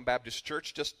at Welcome Baptist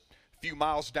Church just a few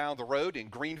miles down the road in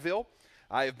Greenville.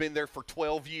 I have been there for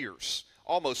 12 years,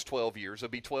 almost 12 years.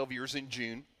 It'll be 12 years in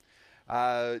June.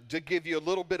 To give you a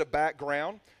little bit of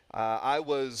background,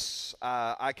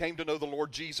 I came to know the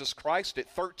Lord Jesus Christ at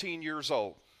 13 years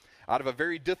old, out of a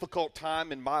very difficult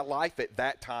time in my life at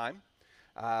that time,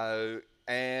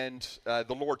 and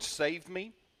the Lord saved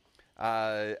me.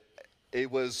 It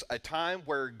was a time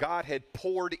where God had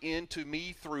poured into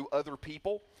me through other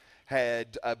people,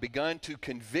 had begun to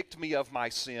convict me of my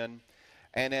sin,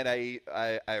 and at a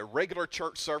regular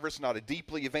church service, not a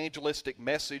deeply evangelistic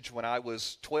message, when I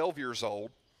was 12 years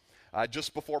old,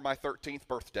 just before my 13th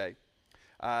birthday,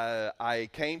 I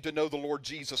came to know the Lord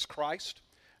Jesus Christ,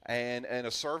 and in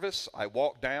a service, I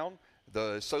walked down.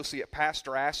 The associate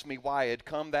pastor asked me why I had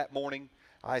come that morning.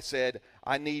 I said,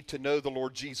 I need to know the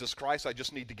Lord Jesus Christ. I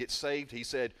just need to get saved. He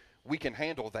said, we can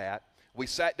handle that. We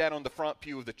sat down on the front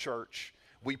pew of the church.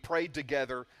 We prayed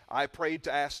together. I prayed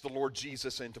to ask the Lord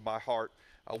Jesus into my heart.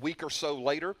 A week or so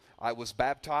later, I was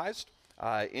baptized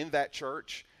in that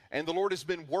church. And the Lord has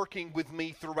been working with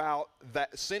me throughout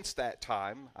that. Since that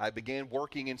time, I began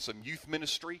working in some youth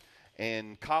ministry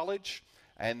in college.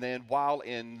 And then while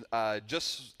in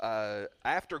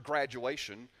after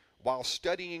graduation, while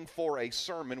studying for a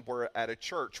sermon at a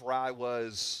church where I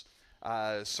was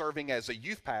serving as a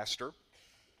youth pastor,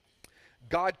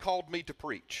 God called me to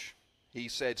preach. He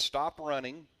said, stop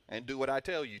running and do what I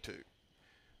tell you to.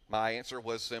 My answer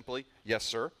was simply, yes,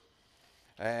 sir.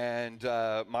 And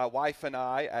my wife and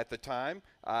I at that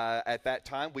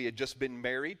time, we had just been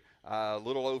married a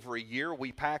little over a year.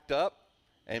 We packed up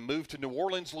and moved to New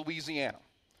Orleans, Louisiana,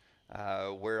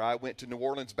 where I went to New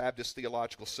Orleans Baptist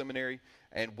Theological Seminary.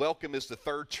 And Welcome is the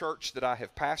third church that I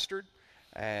have pastored.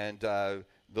 And the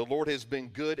Lord has been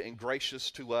good and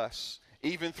gracious to us,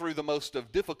 even through the most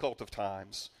difficult of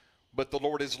times. But the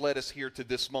Lord has led us here to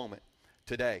this moment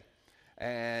today.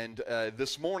 And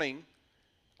this morning,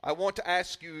 I want to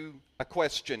ask you a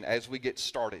question as we get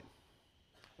started.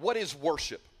 What is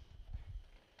worship?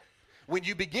 When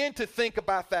you begin to think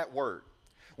about that word,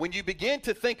 when you begin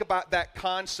to think about that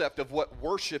concept of what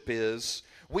worship is,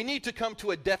 we need to come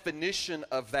to a definition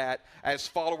of that as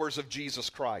followers of Jesus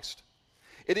Christ.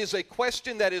 It is a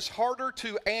question that is harder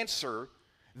to answer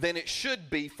than it should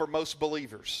be for most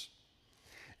believers.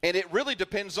 And it really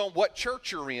depends on what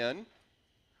church you're in,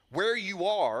 where you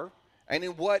are, and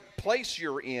in what place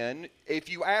you're in. If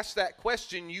you ask that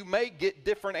question, you may get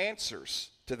different answers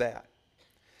to that.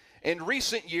 In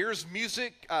recent years,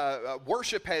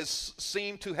 worship has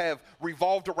seemed to have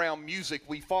revolved around music.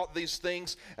 We fought these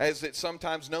things, as it's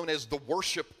sometimes known as the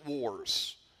worship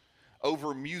wars,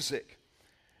 over music.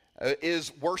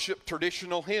 Is worship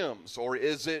traditional hymns, or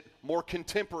is it more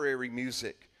contemporary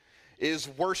music? Is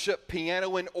worship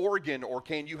piano and organ, or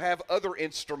can you have other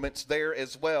instruments there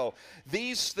as well?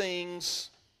 These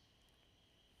things,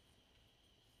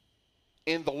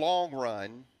 in the long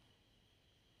run,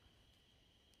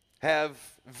 have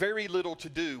very little to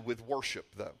do with worship,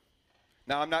 though.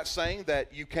 Now, I'm not saying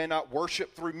that you cannot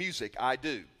worship through music. I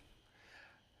do.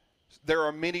 There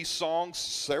are many songs,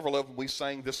 several of them we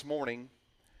sang this morning,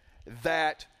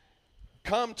 that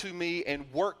come to me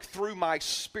and work through my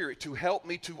spirit to help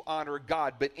me to honor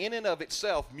God. But in and of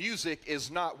itself, music is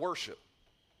not worship.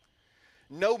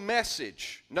 No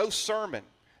message, no sermon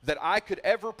that I could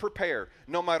ever prepare,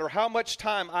 no matter how much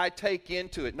time I take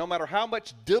into it, no matter how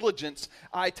much diligence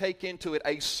I take into it,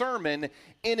 a sermon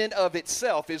in and of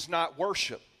itself is not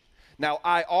worship. Now,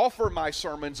 I offer my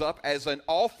sermons up as an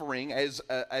offering, as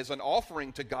an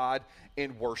offering to God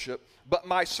in worship, but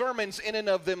my sermons in and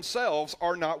of themselves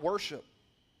are not worship.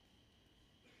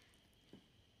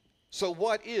 So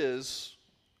what is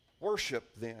worship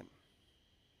then?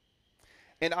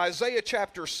 In Isaiah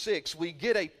chapter 6, we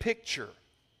get a picture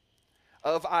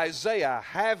of Isaiah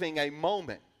having a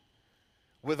moment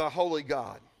with a holy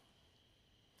God.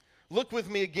 Look with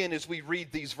me again as we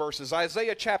read these verses.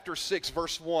 Isaiah chapter 6,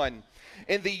 verse 1.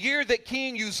 In the year that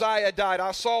King Uzziah died,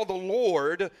 I saw the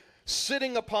Lord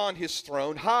sitting upon his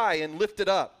throne, high and lifted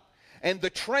up, and the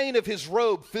train of his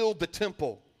robe filled the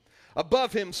temple.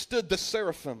 Above him stood the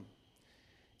seraphim.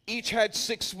 Each had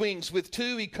 6 wings. With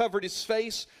 2 he covered his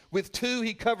face, with 2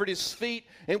 he covered his feet,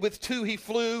 and with 2 he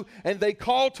flew. And they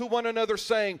called to one another,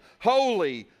 saying,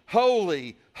 Holy,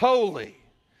 holy, holy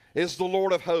is the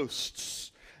Lord of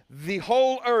hosts. The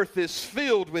whole earth is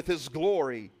filled with his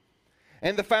glory.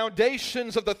 And the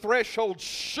foundations of the threshold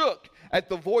shook at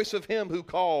the voice of him who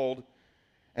called,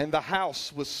 and the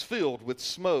house was filled with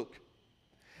smoke.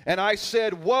 And I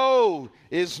said, Woe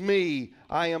is me,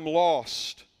 I am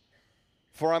lost.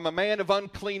 For I'm a man of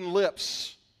unclean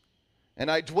lips, and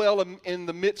I dwell in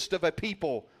the midst of a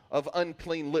people of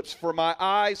unclean lips. For my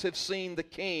eyes have seen the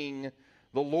King,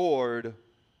 the Lord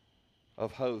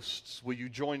of hosts. Will you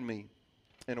join me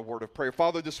in a word of prayer?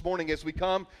 Father, this morning as we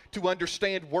come to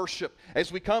understand worship,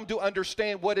 as we come to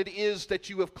understand what it is that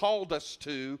you have called us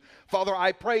to, Father,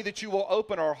 I pray that you will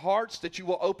open our hearts, that you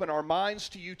will open our minds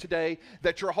to you today,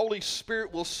 that your Holy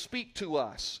Spirit will speak to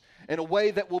us in a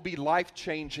way that will be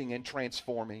life-changing and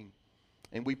transforming.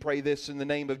 And we pray this in the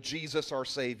name of Jesus, our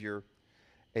Savior.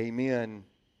 Amen.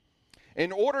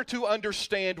 In order to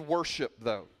understand worship,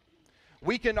 though,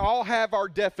 we can all have our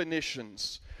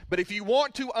definitions. But if you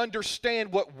want to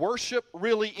understand what worship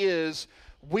really is,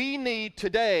 we need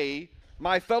today,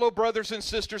 my fellow brothers and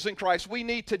sisters in Christ, we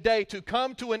need today to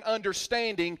come to an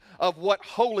understanding of what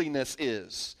holiness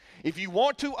is. If you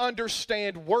want to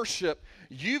understand worship,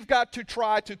 you've got to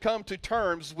try to come to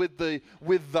terms with the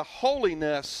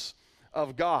holiness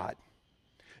of God.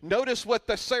 Notice what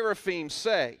the seraphim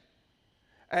say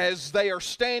as they are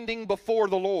standing before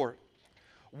the Lord.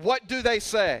 What do they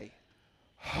say?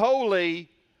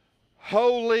 Holy,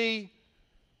 holy,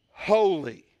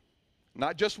 holy.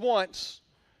 Not just once,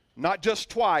 not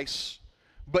just twice,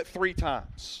 but 3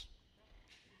 times.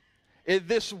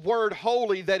 This word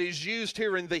holy that is used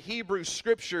here in the Hebrew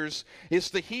Scriptures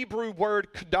is the Hebrew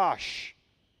word kadosh.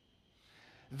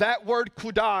 That word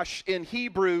kadosh in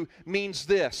Hebrew means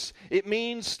this. It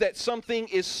means that something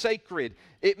is sacred.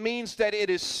 It means that it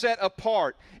is set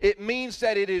apart. It means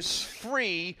that it is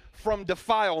free from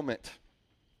defilement.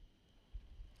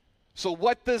 So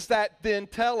what does that then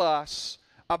tell us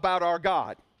about our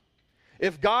God?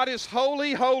 If God is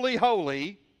holy, holy,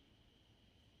 holy,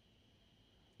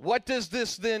 what does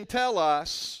this then tell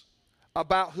us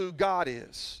about who God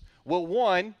is? Well,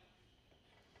 one,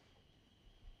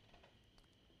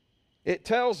 it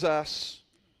tells us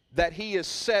that he is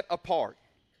set apart.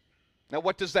 Now,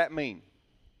 what does that mean?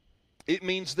 It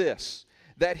means this,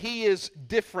 that he is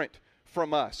different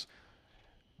from us.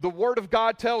 The Word of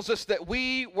God tells us that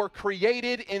we were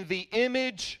created in the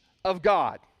image of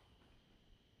God.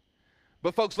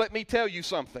 But folks, let me tell you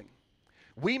something.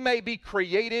 We may be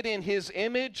created in his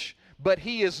image, but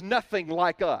he is nothing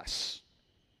like us.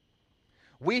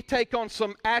 We take on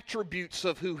some attributes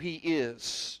of who he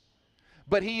is,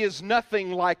 but he is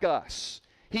nothing like us.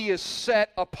 He is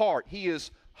set apart. He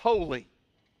is holy.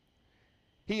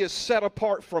 He is set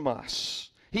apart from us.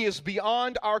 He is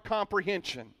beyond our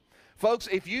comprehension. Folks,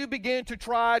 if you begin to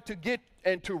try to get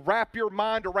and to wrap your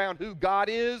mind around who God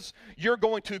is, you're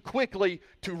going to quickly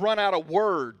to run out of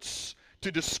words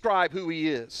to describe who he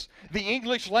is. The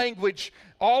English language,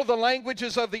 all the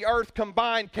languages of the earth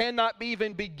combined cannot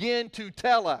even begin to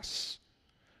tell us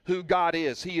who God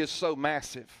is. He is so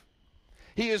massive.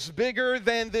 He is bigger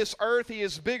than this earth. He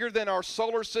is bigger than our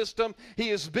solar system.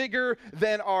 He is bigger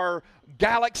than our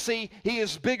galaxy. He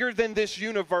is bigger than this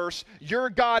universe. Your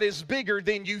God is bigger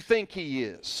than you think he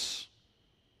is.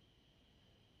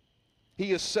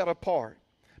 He is set apart.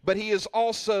 but he is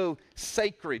also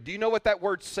sacred. Do you know what that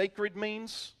word sacred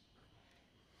means?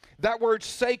 That word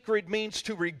sacred means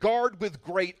to regard with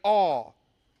great awe.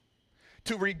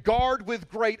 To regard with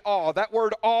great awe. That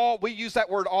word awe, we use that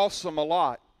word awesome a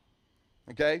lot.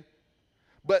 Okay?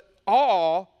 But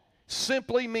awe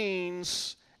simply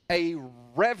means a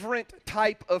reverent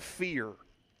type of fear.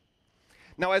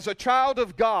 Now, as a child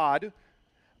of God,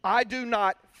 I do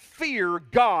not fear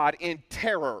God in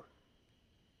terror.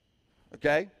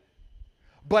 Okay?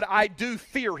 But I do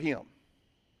fear Him.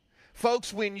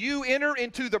 Folks, when you enter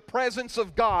into the presence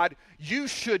of God, you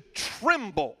should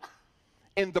tremble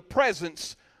in the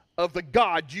presence of the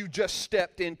God you just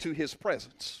stepped into His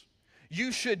presence.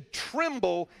 You should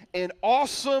tremble in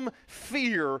awesome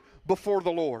fear before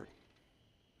the Lord.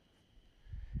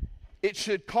 It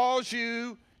should cause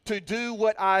you to do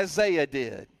what Isaiah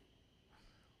did.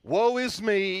 Woe is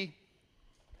me,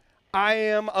 I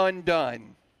am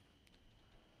undone.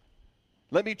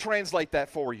 Let me translate that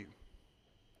for you.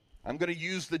 I'm going to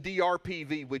use the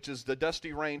DRPV, which is the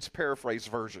Dusty Raines paraphrase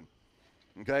version.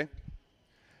 Okay?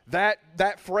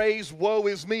 That phrase, woe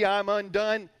is me, I'm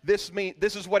undone, this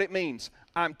is what it means.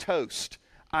 I'm toast.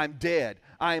 I'm dead.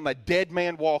 I am a dead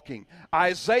man walking.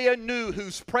 Isaiah knew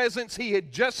whose presence he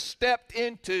had just stepped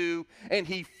into, and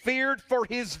he feared for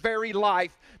his very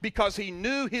life because he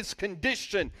knew his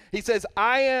condition. He says,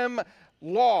 I am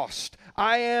lost.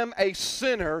 I am a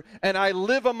sinner, and I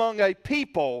live among a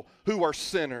people who are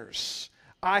sinners.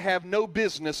 I have no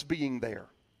business being there.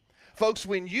 Folks,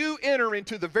 when you enter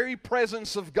into the very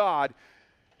presence of God,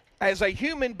 as a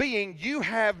human being, you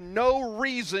have no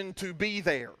reason to be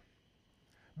there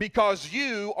because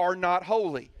you are not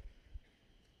holy.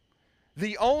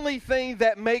 The only thing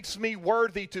that makes me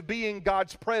worthy to be in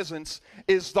God's presence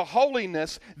is the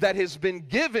holiness that has been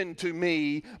given to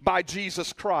me by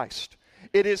Jesus Christ.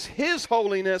 It is His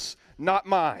holiness, not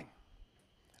mine.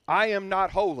 I am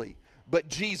not holy, but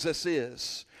Jesus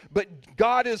is. But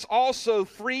God is also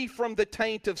free from the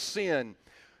taint of sin.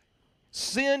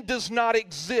 Sin does not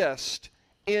exist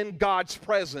in God's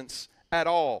presence at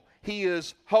all. He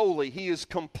is holy. He is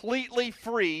completely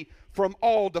free from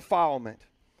all defilement.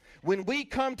 When we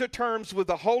come to terms with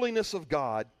the holiness of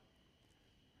God,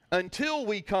 until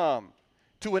we come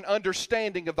to an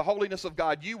understanding of the holiness of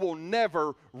God, you will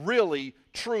never really,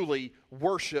 truly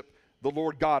worship the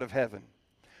Lord God of heaven.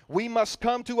 We must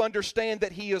come to understand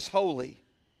that He is holy.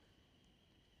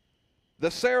 The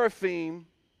seraphim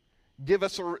give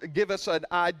us an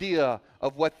idea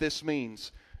of what this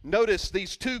means. Notice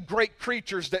these two great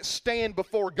creatures that stand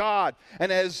before God,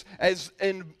 and as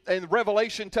in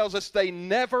Revelation tells us, they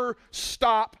never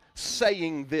stop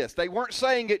saying this. They weren't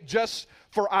saying it just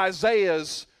for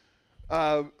Isaiah's,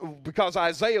 because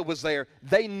Isaiah was there.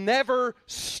 They never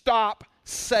stop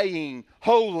saying,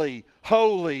 holy,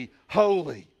 holy,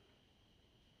 holy.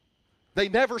 They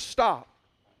never stop,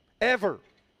 ever.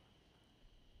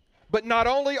 But not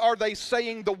only are they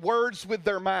saying the words with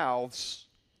their mouths,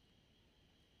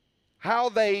 how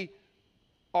they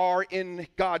are in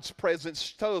God's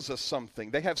presence tells us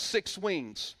something. They have 6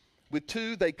 wings. With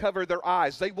 2, they cover their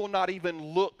eyes. They will not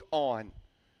even look on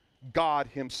God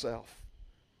Himself.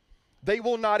 They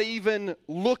will not even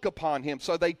look upon Him.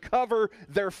 So they cover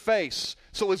their face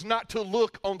so as not to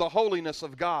look on the holiness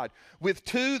of God. With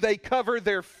 2, they cover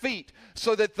their feet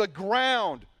so that the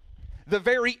ground, the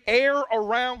very air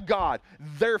around God,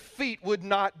 their feet would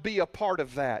not be a part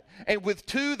of that. And with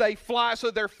 2, they fly so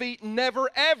their feet never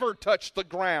ever touch the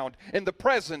ground in the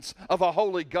presence of a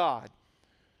holy God.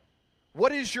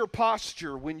 What is your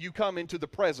posture when you come into the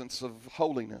presence of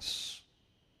holiness?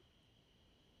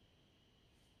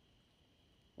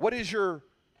 What is your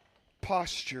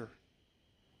posture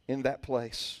in that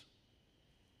place?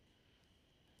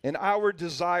 And our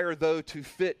desire, though, to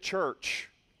fit church,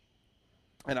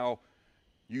 and I'll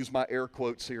use my air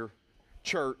quotes here,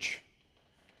 church,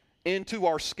 into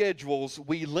our schedules,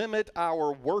 we limit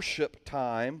our worship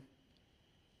time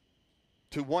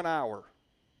to 1 hour.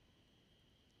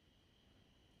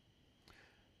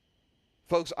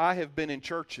 Folks, I have been in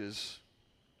churches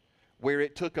where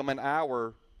it took them an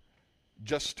hour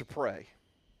just to pray.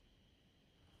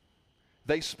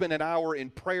 They spent an hour in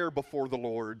prayer before the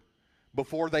Lord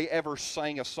before they ever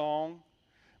sang a song,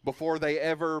 before they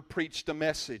ever preached a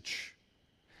message.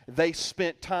 They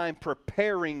spent time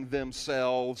preparing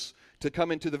themselves to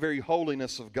come into the very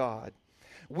holiness of God.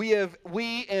 We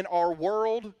in our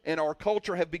world, in our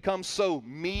culture, have become so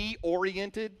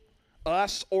me-oriented,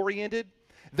 us-oriented,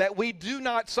 that we do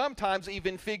not sometimes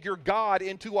even figure God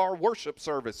into our worship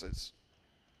services.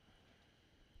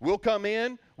 We'll come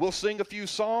in, we'll sing a few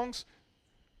songs,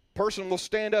 Person will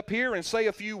stand up here and say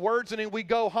a few words, and then we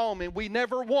go home, and we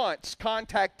never once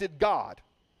contacted God.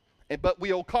 But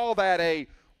we'll call that a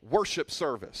worship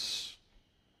service.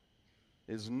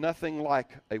 It is nothing like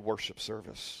a worship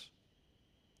service.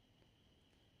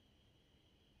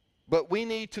 But we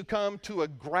need to come to a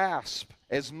grasp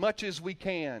as much as we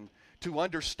can to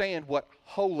understand what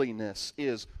holiness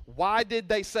is. Why did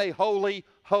they say holy,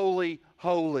 holy,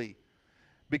 holy?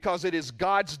 Because it is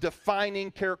God's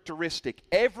defining characteristic.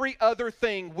 Every other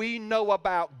thing we know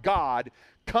about God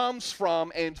comes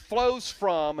from and flows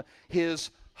from His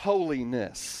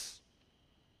holiness.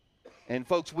 And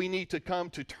folks, we need to come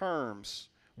to terms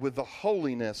with the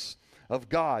holiness of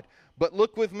God. But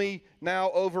look with me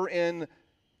now over in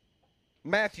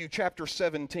Matthew chapter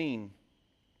 17.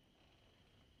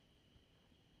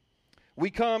 We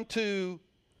come to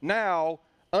now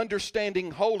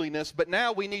understanding holiness, but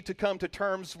now we need to come to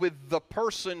terms with the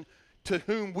person to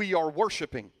whom we are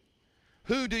worshiping.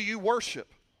 Who do you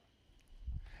worship?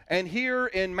 And here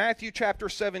in Matthew chapter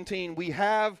 17, we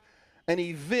have an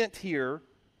event here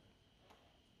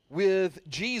with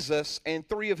Jesus and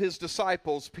three of His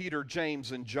disciples, Peter,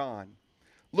 James, and John.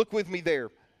 Look with me there.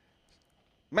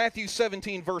 Matthew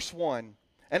 17, verse 1.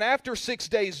 And after 6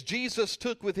 days, Jesus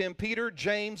took with Him Peter,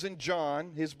 James, and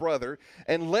John, His brother,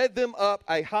 and led them up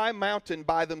a high mountain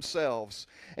by themselves.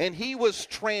 And He was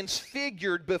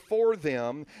transfigured before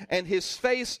them, and His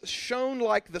face shone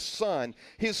like the sun.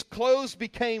 His clothes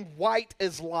became white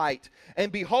as light.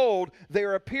 And behold,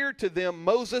 there appeared to them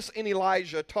Moses and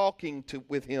Elijah talking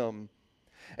with Him.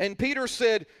 And Peter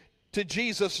said to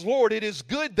Jesus, Lord, it is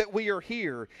good that we are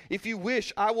here. If you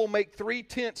wish, I will make 3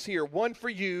 tents here, one for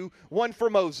you, one for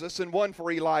Moses, and one for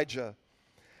Elijah.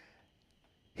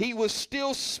 He was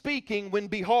still speaking when,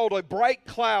 behold, a bright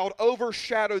cloud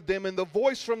overshadowed them, and the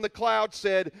voice from the cloud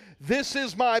said, This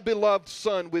is my beloved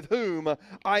Son, with whom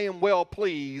I am well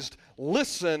pleased.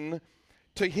 Listen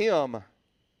to Him.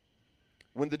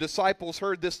 When the disciples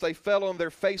heard this, they fell on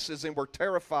their faces and were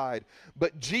terrified.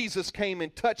 But Jesus came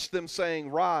and touched them, saying,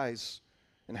 Rise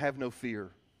and have no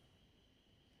fear.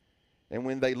 And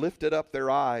when they lifted up their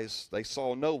eyes, they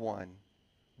saw no one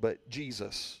but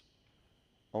Jesus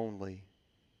only.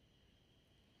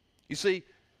 You see,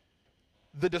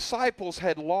 the disciples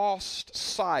had lost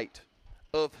sight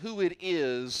of who it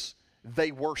is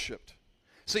they worshiped.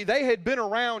 See, they had been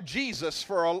around Jesus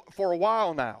for a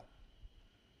while now.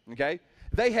 Okay?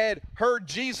 They had heard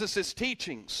Jesus'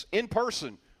 teachings in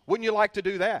person. Wouldn't you like to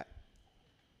do that?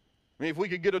 I mean, if we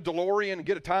could get a DeLorean and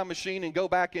get a time machine and go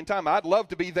back in time, I'd love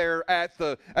to be there at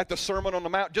the Sermon on the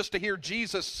Mount just to hear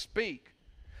Jesus speak.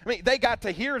 I mean, they got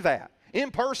to hear that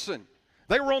in person.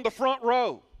 They were on the front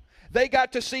row. They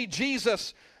got to see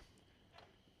Jesus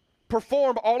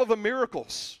perform all of the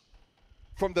miracles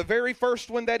from the very first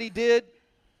one that He did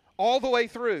all the way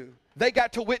through. They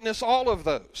got to witness all of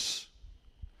those.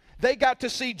 They got to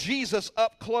see Jesus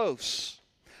up close.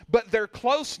 But their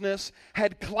closeness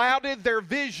had clouded their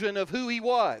vision of who He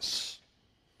was.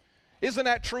 Isn't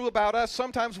that true about us?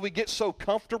 Sometimes we get so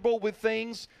comfortable with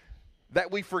things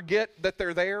that we forget that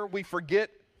they're there. We forget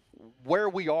where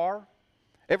we are.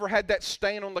 Ever had that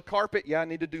stain on the carpet? Yeah, I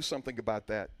need to do something about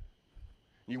that.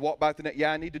 You walk by the net,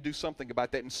 yeah, I need to do something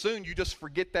about that. And soon you just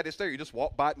forget that it's there. You just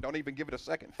walk by it and don't even give it a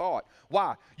second thought.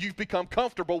 Why? You've become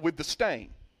comfortable with the stain.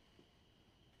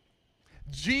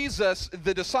 Jesus,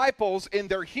 the disciples in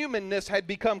their humanness had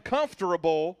become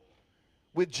comfortable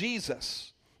with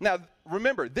Jesus. Now,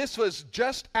 remember, this was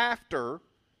just after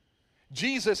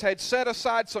Jesus had set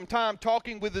aside some time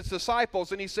talking with His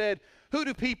disciples, and He said, Who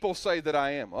do people say that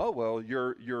I am? Oh, well,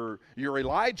 you're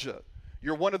Elijah.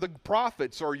 You're one of the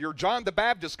prophets, or you're John the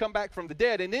Baptist come back from the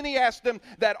dead. And then He asked them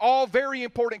that all very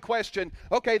important question,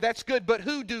 okay, that's good, but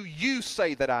who do you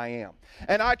say that I am?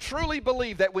 And I truly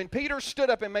believe that when Peter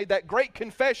stood up and made that great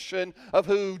confession of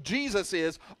who Jesus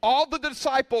is, all the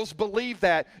disciples believed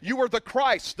that you are the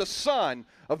Christ, the Son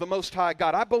of the Most High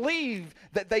God. I believe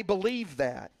that they believed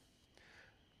that.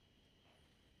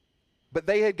 But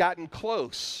they had gotten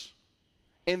close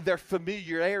in their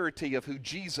familiarity of who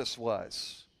Jesus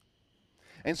was.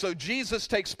 And so Jesus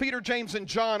takes Peter, James, and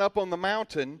John up on the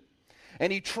mountain,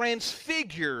 and He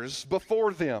transfigures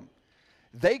before them.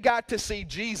 They got to see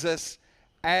Jesus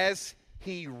as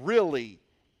He really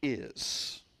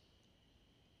is.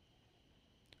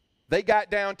 They got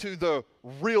down to the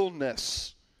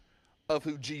realness of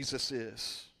who Jesus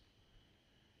is.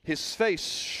 His face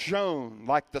shone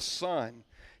like the sun.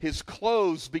 His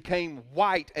clothes became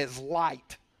white as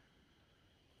light.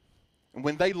 And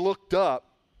when they looked up,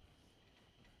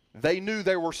 they knew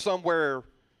they were somewhere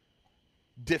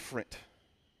different.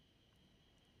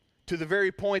 to the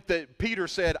very point that Peter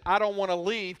said, I don't want to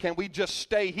leave. Can we just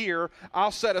stay here?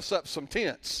 I'll set us up some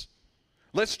tents.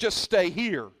 Let's just stay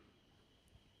here.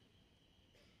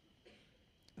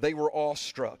 They were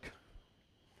awestruck.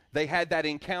 They had that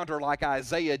encounter like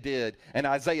Isaiah did in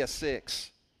Isaiah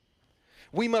 6.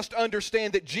 We must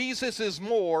understand that Jesus is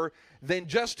more than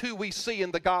just who we see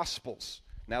in the Gospels.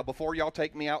 Now, before y'all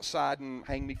take me outside and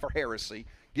hang me for heresy,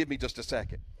 give me just a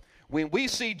second. When we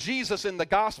see Jesus in the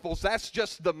Gospels, that's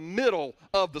just the middle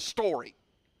of the story.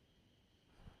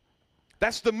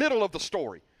 That's the middle of the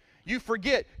story. You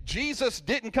forget, Jesus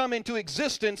didn't come into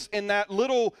existence in that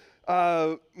little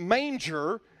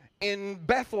manger in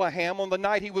Bethlehem on the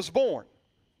night he was born.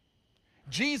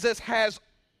 Jesus has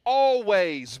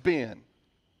always been,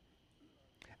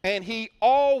 and he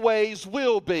always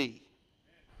will be.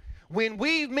 When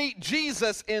we meet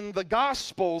Jesus in the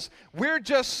Gospels, we're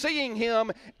just seeing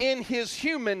him in his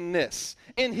humanness,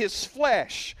 in his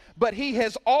flesh, but he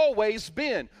has always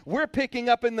been. We're picking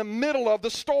up in the middle of the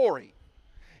story.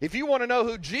 If you want to know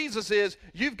who Jesus is,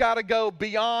 you've got to go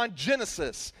beyond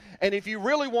Genesis. And if you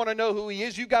really want to know who he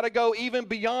is, you've got to go even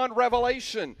beyond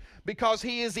Revelation, because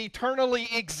he is eternally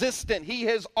existent. He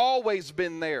has always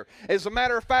been there. As a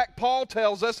matter of fact, Paul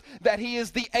tells us that he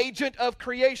is the agent of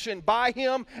creation. By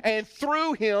him and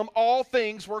through him, all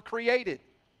things were created.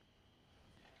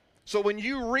 So when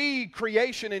you read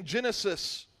creation in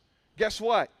Genesis, guess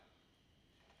what?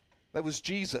 That was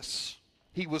Jesus.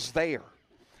 He was there.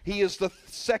 He is the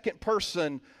second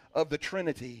person of the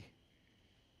Trinity.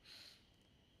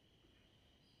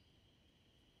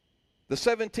 The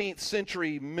 17th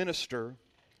century minister,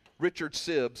 Richard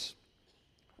Sibbes,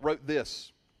 wrote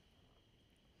this.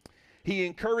 He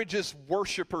encourages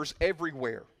worshipers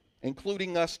everywhere,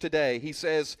 including us today. He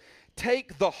says,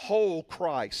 take the whole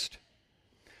Christ.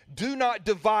 Do not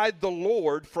divide the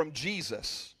Lord from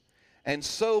Jesus, and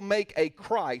so make a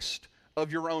Christ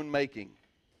of your own making.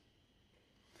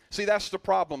 See, that's the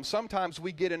problem. Sometimes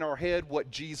we get in our head what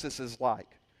Jesus is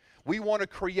like. We want to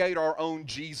create our own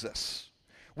Jesus.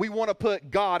 We want to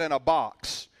put God in a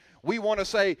box. We want to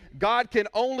say, God can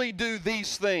only do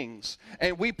these things.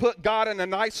 And we put God in a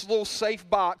nice little safe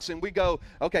box and we go,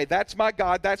 okay, that's my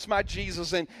God, that's my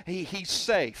Jesus, and he's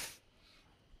safe.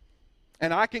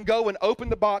 And I can go and open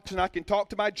the box and I can talk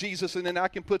to my Jesus and then I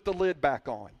can put the lid back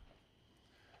on.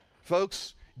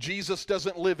 Folks, Jesus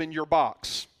doesn't live in your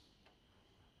box.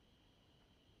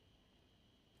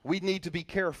 We need to be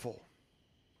careful.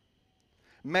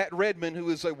 Matt Redman, who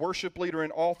is a worship leader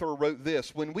and author, wrote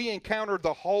this. When we encounter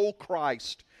the whole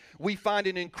Christ, we find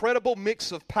an incredible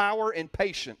mix of power and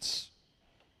patience,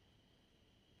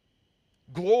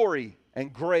 glory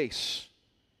and grace.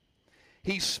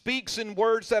 He speaks in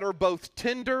words that are both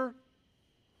tender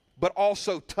but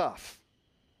also tough,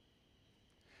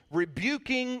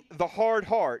 rebuking the hard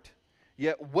heart,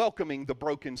 yet welcoming the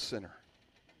broken sinner.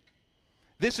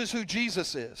 This is who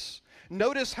Jesus is.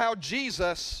 Notice how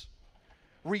Jesus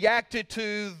reacted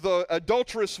to the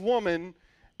adulterous woman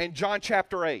in John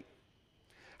chapter 8.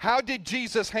 How did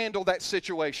Jesus handle that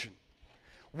situation?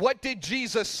 What did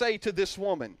Jesus say to this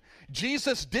woman?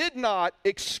 Jesus did not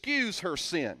excuse her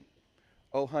sin.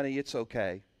 Oh, honey, it's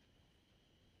okay.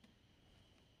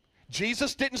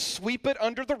 Jesus didn't sweep it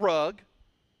under the rug.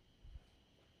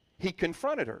 He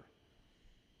confronted her.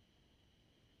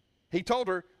 He told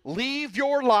her, leave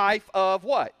your life of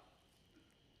what?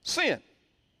 Sin.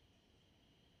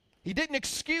 He didn't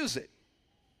excuse it.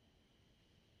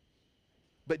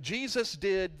 But Jesus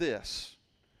did this.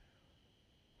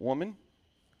 Woman,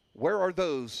 where are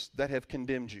those that have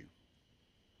condemned you?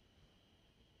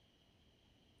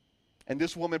 And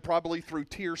this woman, probably through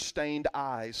tear-stained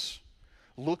eyes,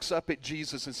 looks up at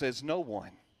Jesus and says, no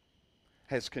one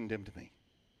has condemned me.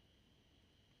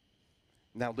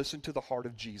 Now listen to the heart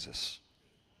of Jesus.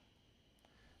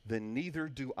 Then neither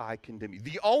do I condemn you.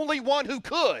 The only one who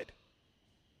could.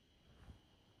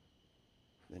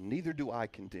 Then neither do I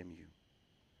condemn you.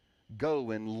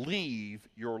 Go and leave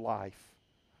your life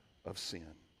of sin.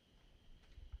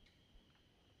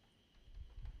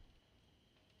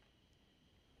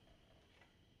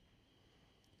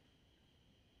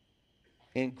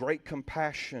 In great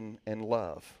compassion and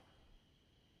love,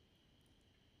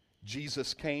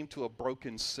 Jesus came to a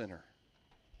broken sinner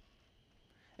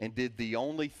and did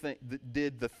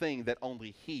the thing that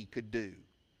only he could do.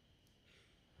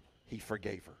 He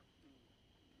forgave her.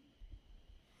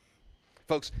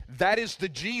 Folks, that is the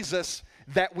Jesus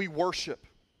that we worship.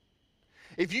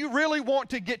 If you really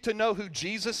want to get to know who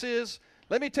Jesus is,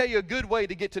 Let me tell you a good way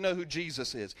to get to know who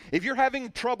Jesus is. If you're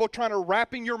having trouble trying to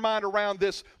wrapping your mind around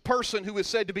this person who is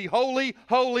said to be holy,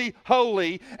 holy,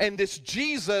 holy, and this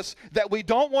Jesus that we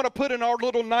don't want to put in our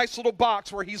little nice little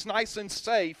box where he's nice and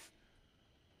safe.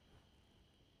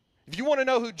 If you want to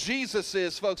know who Jesus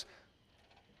is, folks,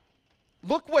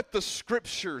 look what the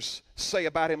scriptures say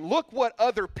about him. Look what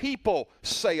other people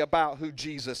say about who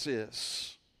Jesus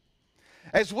is.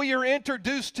 As we are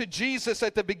introduced to Jesus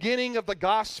at the beginning of the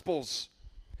Gospels,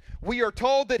 we are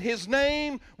told that his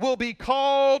name will be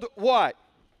called what?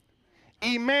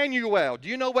 Emmanuel. Do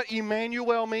you know what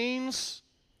Emmanuel means?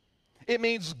 It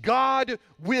means God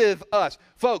with us.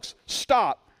 Folks,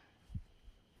 stop.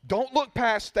 Don't look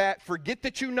past that. Forget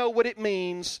that you know what it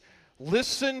means.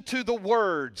 Listen to the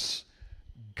words.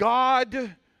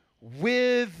 God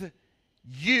with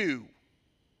you.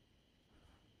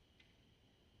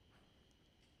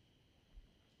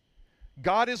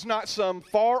 God is not some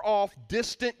far-off,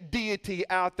 distant deity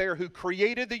out there who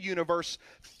created the universe,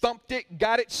 thumped it,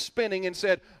 got it spinning, and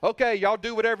said, okay, y'all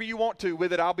do whatever you want to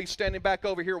with it. I'll be standing back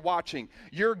over here watching.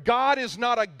 Your God is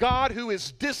not a God who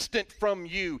is distant from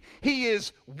you. He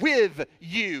is with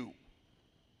you.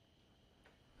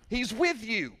 He's with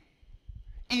you.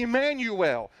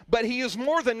 Emmanuel. But he is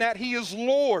more than that. He is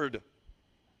Lord.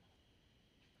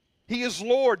 He is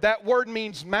Lord. That word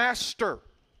means master.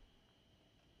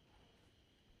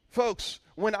 Folks,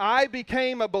 when I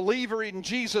became a believer in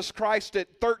Jesus Christ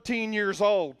at 13 years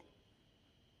old,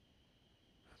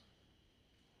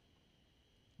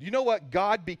 you know what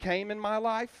God became in my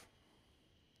life?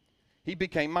 He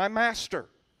became my master.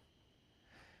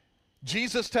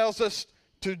 Jesus tells us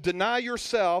to deny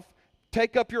yourself,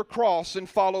 take up your cross, and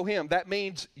follow him. That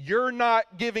means you're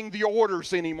not giving the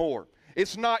orders anymore.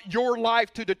 It's not your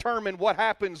life to determine what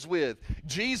happens with.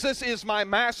 Jesus is my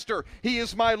master. He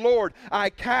is my Lord. I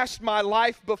cast my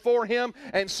life before him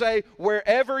and say,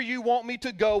 wherever you want me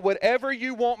to go, whatever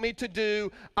you want me to do,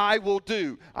 I will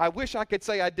do. I wish I could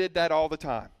say I did that all the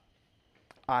time.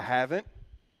 I haven't,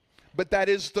 but that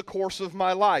is the course of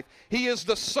my life. He is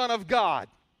the Son of God.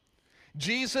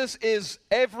 Jesus is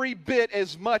every bit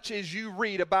as much as you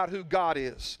read about who God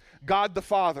is. God the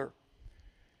Father.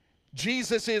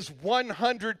 Jesus is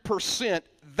 100%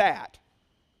 that.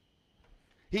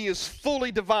 He is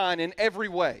fully divine in every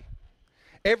way.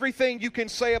 Everything you can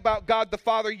say about God the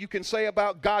Father, you can say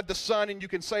about God the Son, and you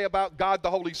can say about God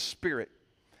the Holy Spirit.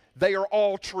 They are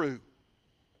all true.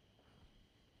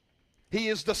 He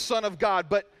is the Son of God.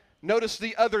 But notice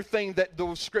the other thing that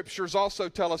the scriptures also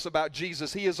tell us about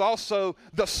Jesus. He is also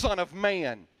the Son of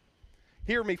Man.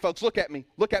 Hear me, folks. Look at me.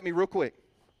 Look at me real quick.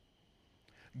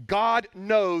 God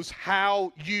knows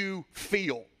how you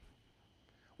feel.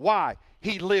 Why?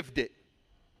 He lived it.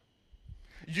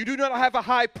 You do not have a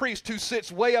high priest who sits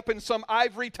way up in some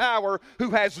ivory tower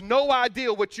who has no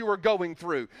idea what you are going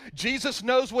through. Jesus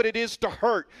knows what it is to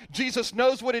hurt. Jesus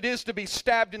knows what it is to be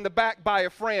stabbed in the back by a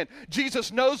friend.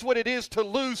 Jesus knows what it is to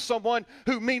lose someone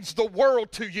who means the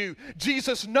world to you.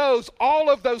 Jesus knows all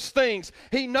of those things.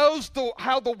 He knows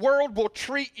how the world will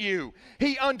treat you.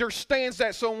 He understands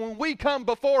that. So when we come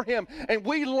before him and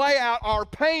we lay out our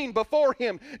pain before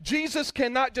him, Jesus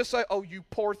cannot just say, oh, you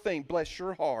poor thing, bless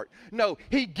your heart. No,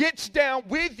 he gets down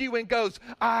with you and goes,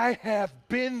 I have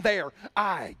been there.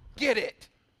 I get it.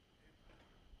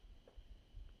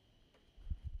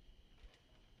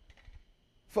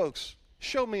 Folks,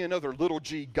 show me another little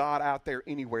g God out there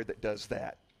anywhere that does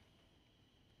that.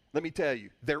 Let me tell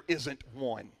you, there isn't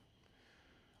one.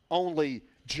 Only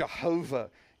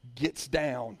Jehovah gets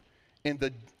down in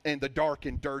the dark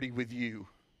and dirty with you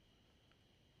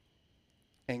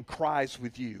and cries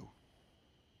with you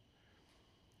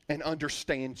and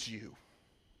understands you.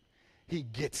 He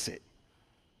gets it.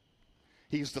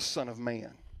 He's the Son of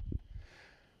Man.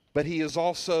 But he is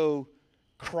also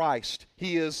Christ.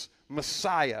 He is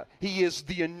Messiah. He is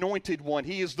the anointed one.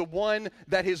 He is the one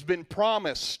that has been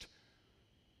promised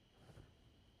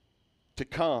to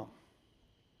come.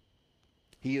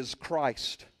 He is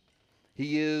Christ.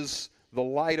 He is the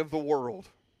light of the world.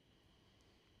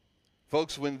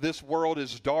 Folks, when this world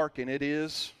is dark, and it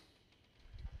is,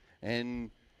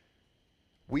 and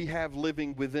we have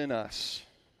living within us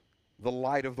the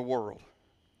light of the world.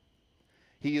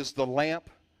 He is the lamp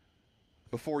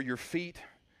before your feet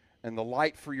and the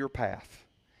light for your path.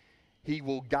 He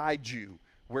will guide you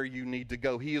where you need to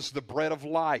go. He is the bread of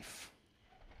life.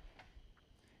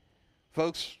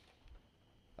 Folks,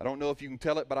 I don't know if you can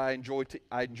tell it, but I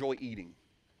enjoy eating.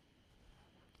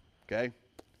 Okay?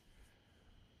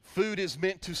 Food is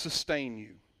meant to sustain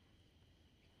you.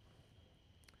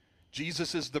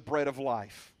 Jesus is the bread of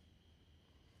life.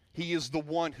 He is the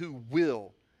one who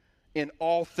will in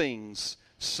all things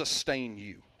sustain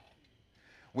you.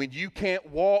 When you can't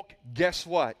walk, guess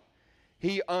what?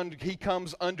 He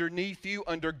comes underneath you,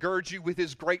 undergirds you with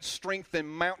his great strength, and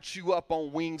mounts you up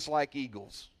on wings like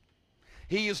eagles.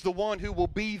 He is the one who will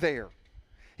be there.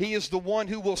 He is the one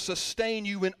who will sustain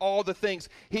you in all the things.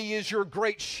 He is your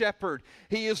great shepherd.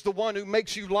 He is the one who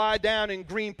makes you lie down in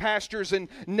green pastures and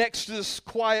next to the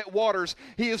quiet waters.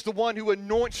 He is the one who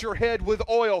anoints your head with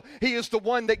oil. He is the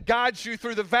one that guides you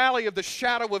through the valley of the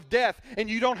shadow of death, and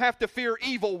you don't have to fear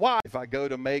evil. Why? If I go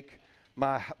to make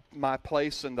my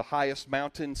place in the highest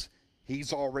mountains,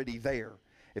 he's already there.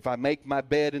 If I make my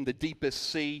bed in the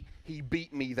deepest sea, he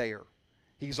beat me there.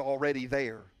 He's already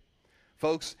there.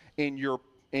 Folks, in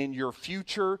your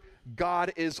future,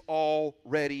 God is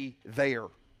already there.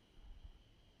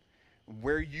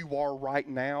 Where you are right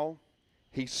now,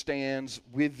 he stands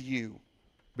with you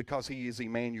because he is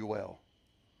Emmanuel.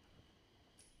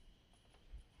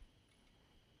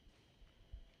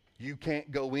 You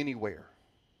can't go anywhere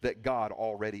that God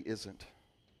already isn't.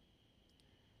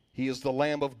 He is the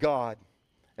Lamb of God,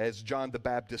 as John the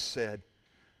Baptist said,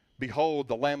 "Behold,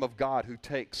 the Lamb of God who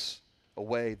takes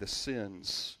away the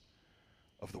sins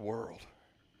of the world."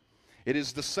 It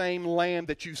is the same Lamb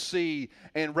that you see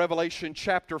in Revelation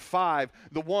chapter 5,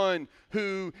 the one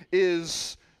who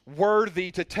is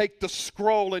worthy to take the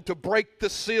scroll and to break the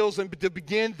seals and to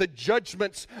begin the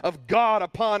judgments of God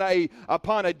upon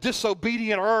a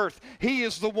disobedient earth. He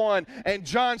is the one. And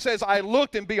John says, "I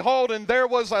looked, and behold, and there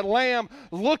was a lamb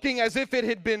looking as if it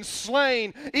had been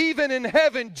slain. Even in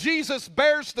heaven, Jesus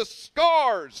bears the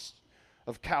scars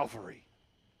of Calvary."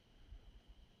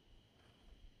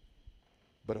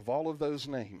 But of all of those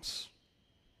names,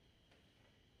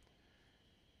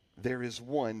 there is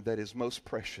one that is most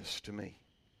precious to me.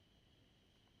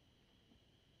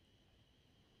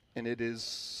 And it is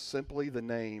simply the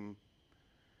name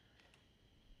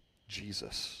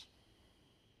Jesus.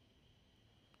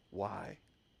 Why?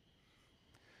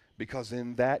 Because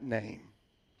in that name,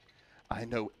 I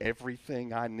know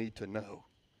everything I need to know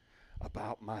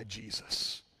about my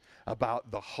Jesus,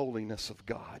 about the holiness of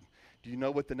God. Do you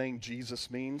know what the name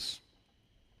Jesus means?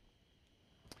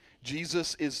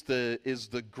 Jesus is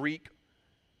the Greek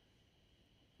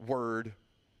word,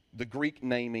 the Greek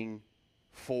naming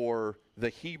for the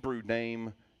Hebrew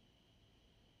name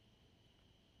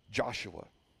Joshua.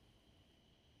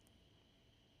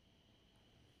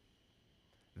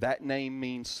 That name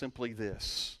means simply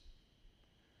this: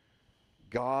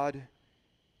 God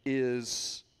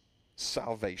is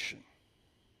salvation.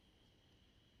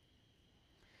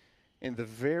 In the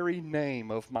very name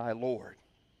of my Lord,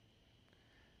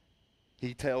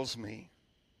 he tells me,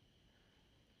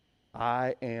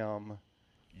 I am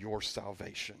your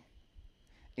salvation.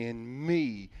 In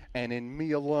me and in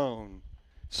me alone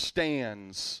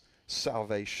stands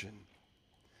salvation.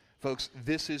 Folks,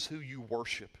 this is who you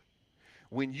worship.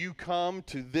 When you come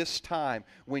to this time,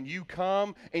 when you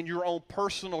come in your own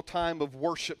personal time of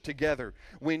worship together,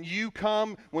 when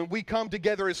we come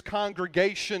together as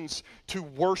congregations to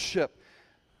worship,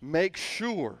 make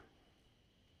sure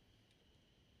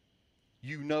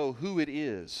you know who it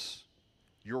is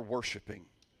you're worshiping.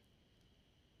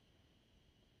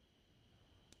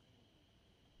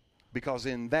 Because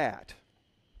in that,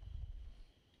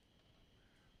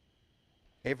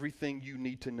 everything you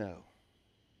need to know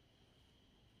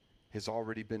has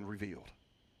already been revealed.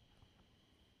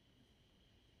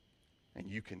 And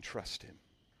you can trust him.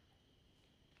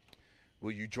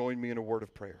 Will you join me in a word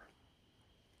of prayer?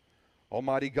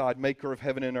 Almighty God, maker of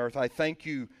heaven and earth, I thank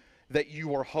you that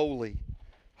you are holy,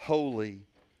 holy,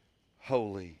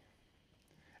 holy,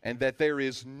 and that there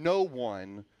is no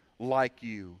one like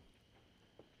you.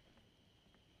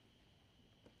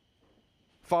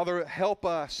 Father, help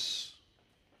us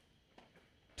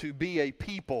to be a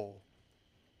people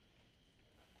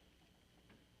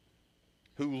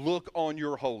who look on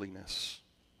your holiness,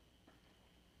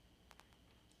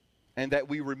 and that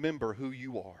we remember who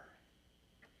you are.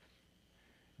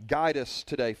 Guide us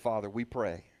today, Father, we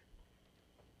pray.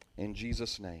 In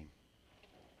Jesus' name,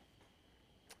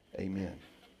 amen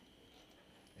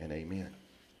and amen.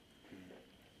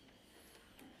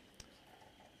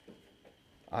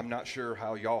 I'm not sure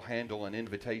how y'all handle an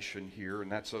invitation here,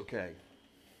 and that's okay.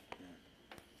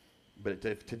 But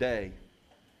if today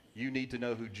you need to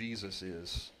know who Jesus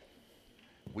is,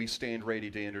 we stand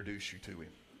ready to introduce you to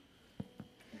him.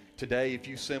 Today, if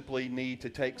you simply need to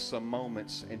take some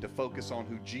moments and to focus on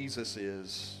who Jesus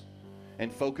is,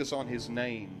 and focus on his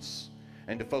names,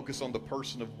 and to focus on the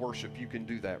person of worship, you can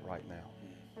do that right now.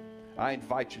 I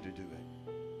invite you to do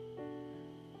it.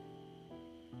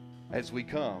 As we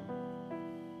come,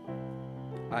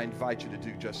 I invite you to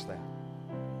do just that.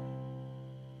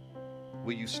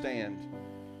 Will you stand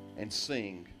and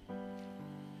sing?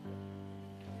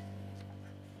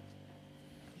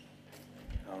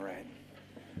 All right.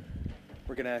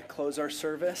 We're going to close our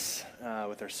service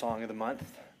with our Song of the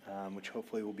Month, which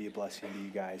hopefully will be a blessing to you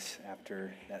guys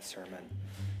after that sermon.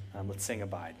 Let's sing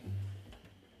Abide.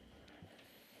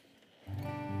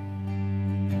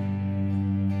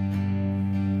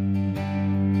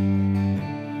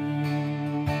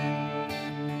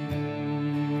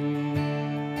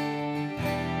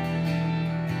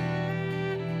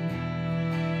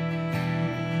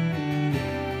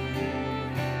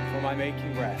 For my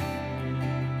waking breath.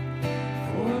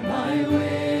 For my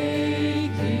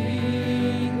waking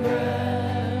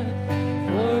breath,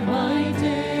 for my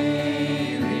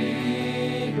daily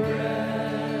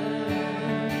bread,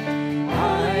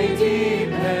 I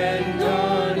depend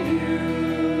on you.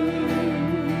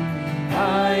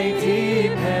 I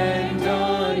depend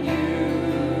on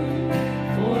you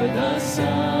for the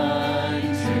sun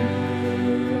to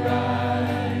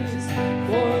rise,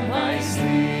 for my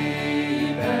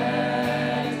sleep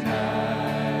at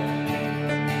night.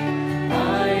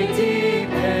 I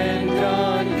depend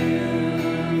on you.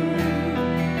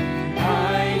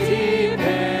 I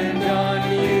depend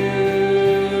on you.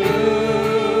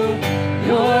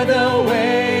 You're the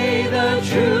way, the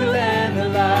truth, and the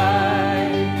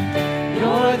light.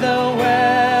 You're the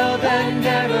well that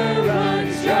never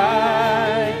runs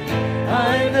dry.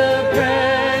 I'm the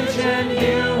branch and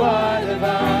you are the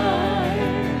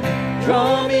vine.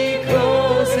 Draw me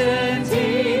close and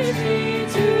teach me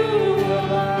to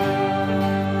abide.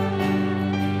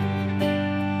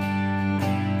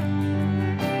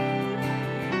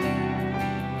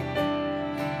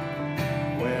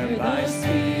 Where my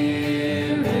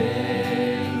spirit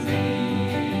leads,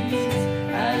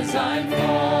 as I'm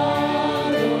following,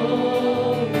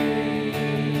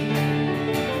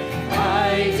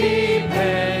 I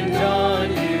depend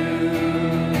on you.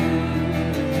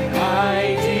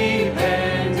 I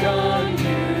depend on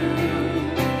you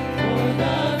for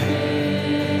the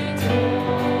victories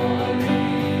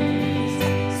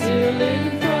still in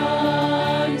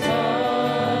front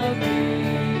of me.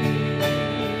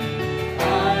 I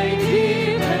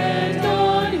depend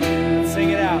on you. Sing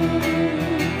it out.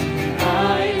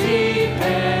 I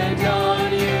depend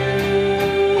on you.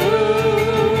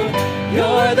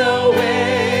 You're the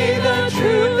way, the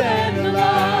truth, and the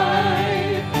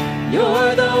life.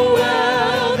 You're the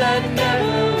well that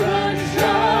never runs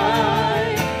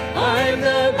dry. I'm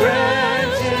the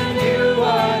branch and you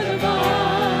are the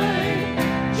vine.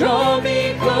 Draw me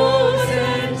close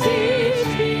and teach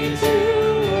me to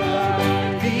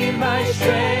abide. Be my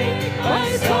strength, my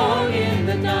song in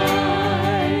the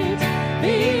night.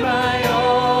 Be my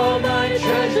all, my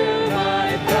treasure,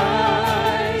 my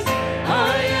prize.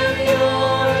 I am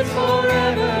yours forever.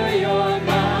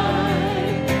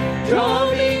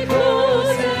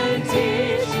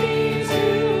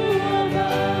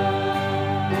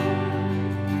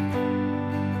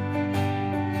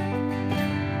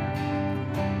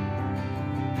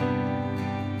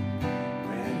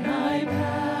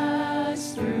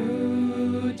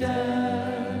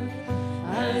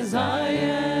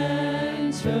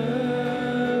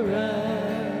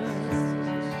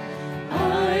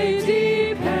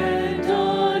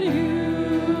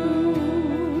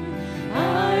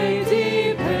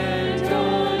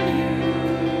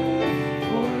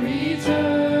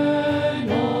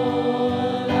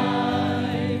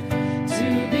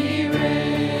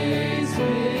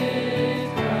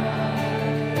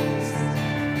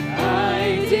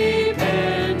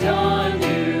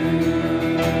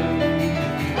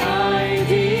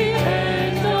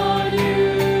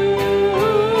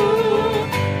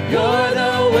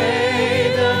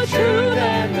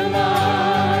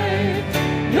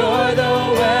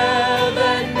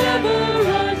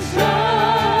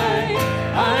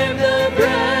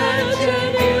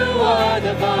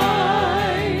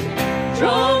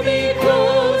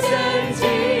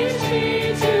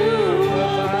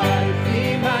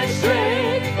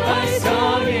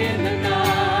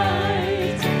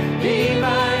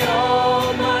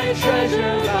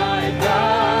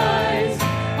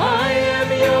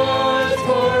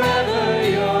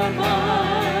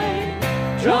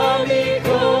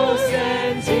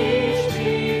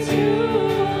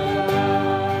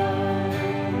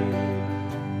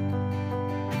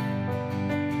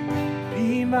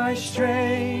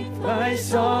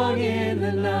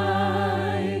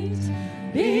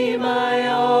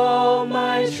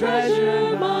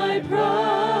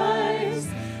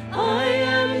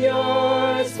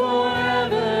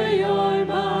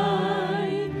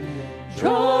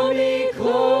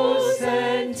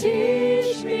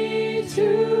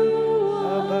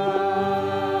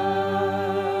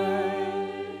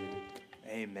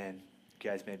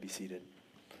 may be seated.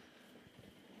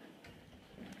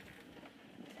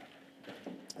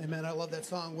 Amen. I love that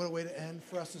song. What a way to end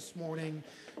for us this morning.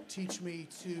 Teach me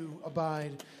to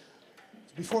abide.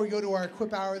 Before we go to our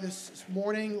Equip Hour this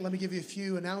morning, let me give you a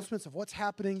few announcements of what's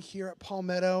happening here at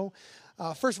Palmetto.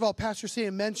 First of all, Pastor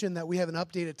Sam mentioned that we have an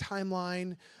updated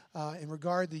timeline in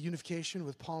regard to unification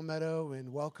with Palmetto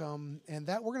and Welcome, and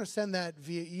that we're going to send that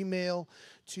via email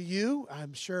to you.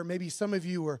 I'm sure maybe some of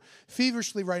you were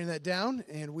feverishly writing that down,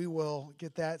 and we will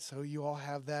get that so you all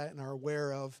have that and are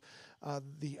aware of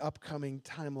the upcoming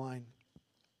timeline.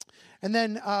 And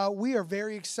then we are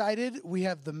very excited. We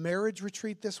have the marriage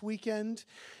retreat this weekend,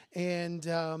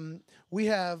 and we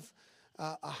have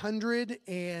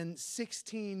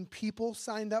 116 people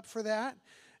signed up for that.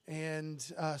 And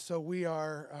so we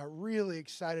are really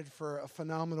excited for a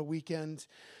phenomenal weekend.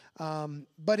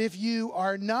 But if you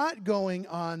are not going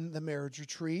on the marriage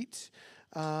retreat,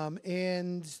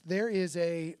 and there is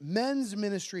a men's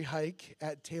ministry hike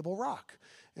at Table Rock.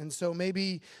 And so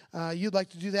maybe you'd like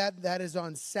to do that. That is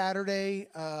on Saturday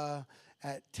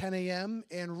at 10 a.m.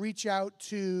 And reach out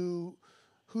to,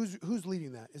 who's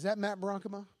leading that? Is that Matt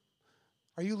Bronkema?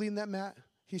 Are you leading that, Matt?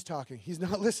 He's talking. He's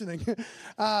not listening.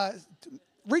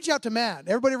 Reach out to Matt.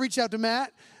 Everybody reach out to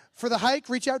Matt. For the hike,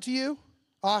 reach out to you.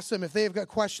 Awesome. If they've got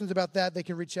questions about that, they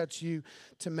can reach out to you,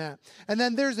 to Matt. And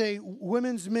then there's a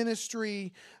women's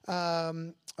ministry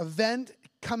event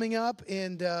coming up,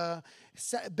 and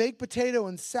baked potato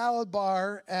and salad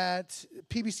bar at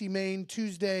PBC Main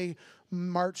Tuesday,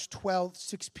 March 12th,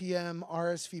 6 p.m.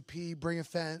 RSVP, bring a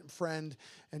friend,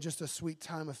 and just a sweet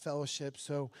time of fellowship.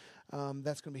 So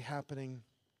that's going to be happening,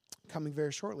 coming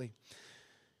very shortly.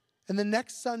 And then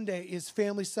next Sunday is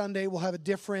Family Sunday. We'll have a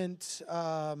different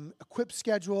Equip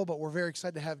schedule, but we're very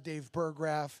excited to have Dave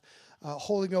Burgraff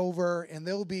holding over. And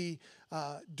there'll be,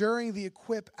 during the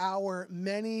Equip Hour,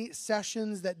 many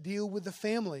sessions that deal with the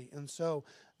family. And so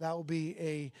that will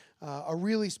be a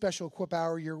really special Equip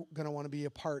Hour. You're going to want to be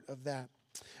a part of that.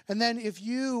 And then if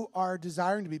you are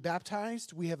desiring to be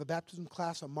baptized, we have a baptism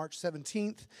class on March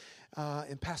 17th,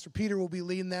 and Pastor Peter will be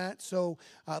leading that. So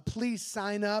please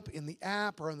sign up in the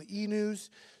app or on the e-news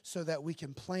so that we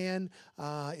can plan.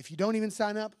 If you don't even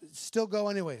sign up, still go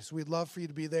anyways. We'd love for you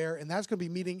to be there. And that's going to be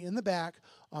meeting in the back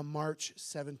on March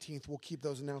 17th. We'll keep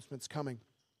those announcements coming.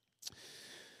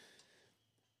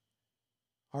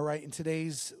 All right, in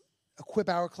today's Equip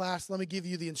Hour class, let me give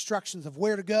you the instructions of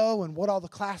where to go and what all the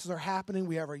classes are happening.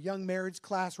 We have our young marriage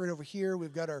class right over here.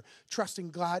 We've got our Trusting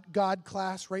God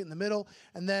class right in the middle.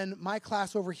 And then my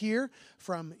class over here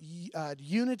from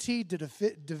Unity to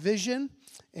Division.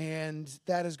 And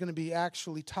that is going to be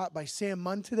actually taught by Sam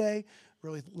Munn today.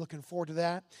 Really looking forward to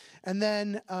that. And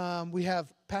then we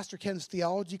have Pastor Ken's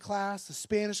theology class, the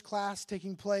Spanish class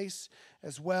taking place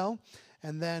as well.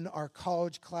 And then our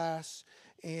college class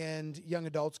and young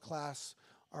adults class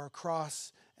are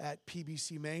across at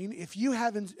PBC Main. If you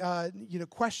have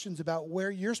questions about where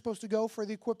you're supposed to go for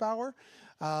the Equip Hour,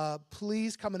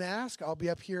 please come and ask. I'll be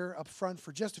up here up front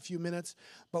for just a few minutes,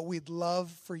 but we'd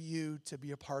love for you to be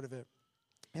a part of it.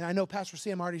 And I know Pastor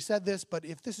Sam already said this, but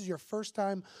if this is your first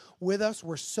time with us,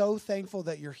 we're so thankful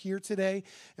that you're here today.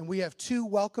 And we have 2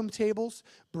 welcome tables.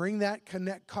 Bring that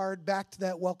Connect card back to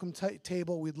that welcome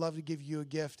table. We'd love to give you a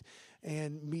gift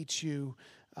and meet you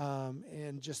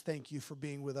and just thank you for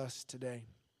being with us today.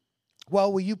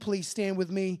 Well, will you please stand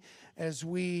with me as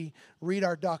we read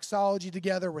our doxology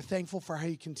together? We're thankful for how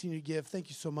you continue to give. Thank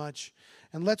you so much.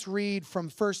 And let's read from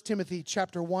 1 Timothy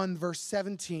chapter 1, verse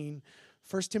 17.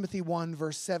 1 Timothy 1,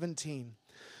 verse 17.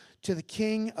 To the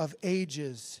King of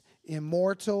ages,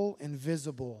 immortal,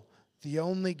 invisible, the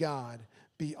only God,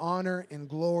 be honor and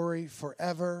glory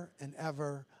forever and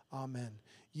ever. Amen.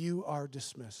 You are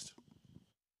dismissed.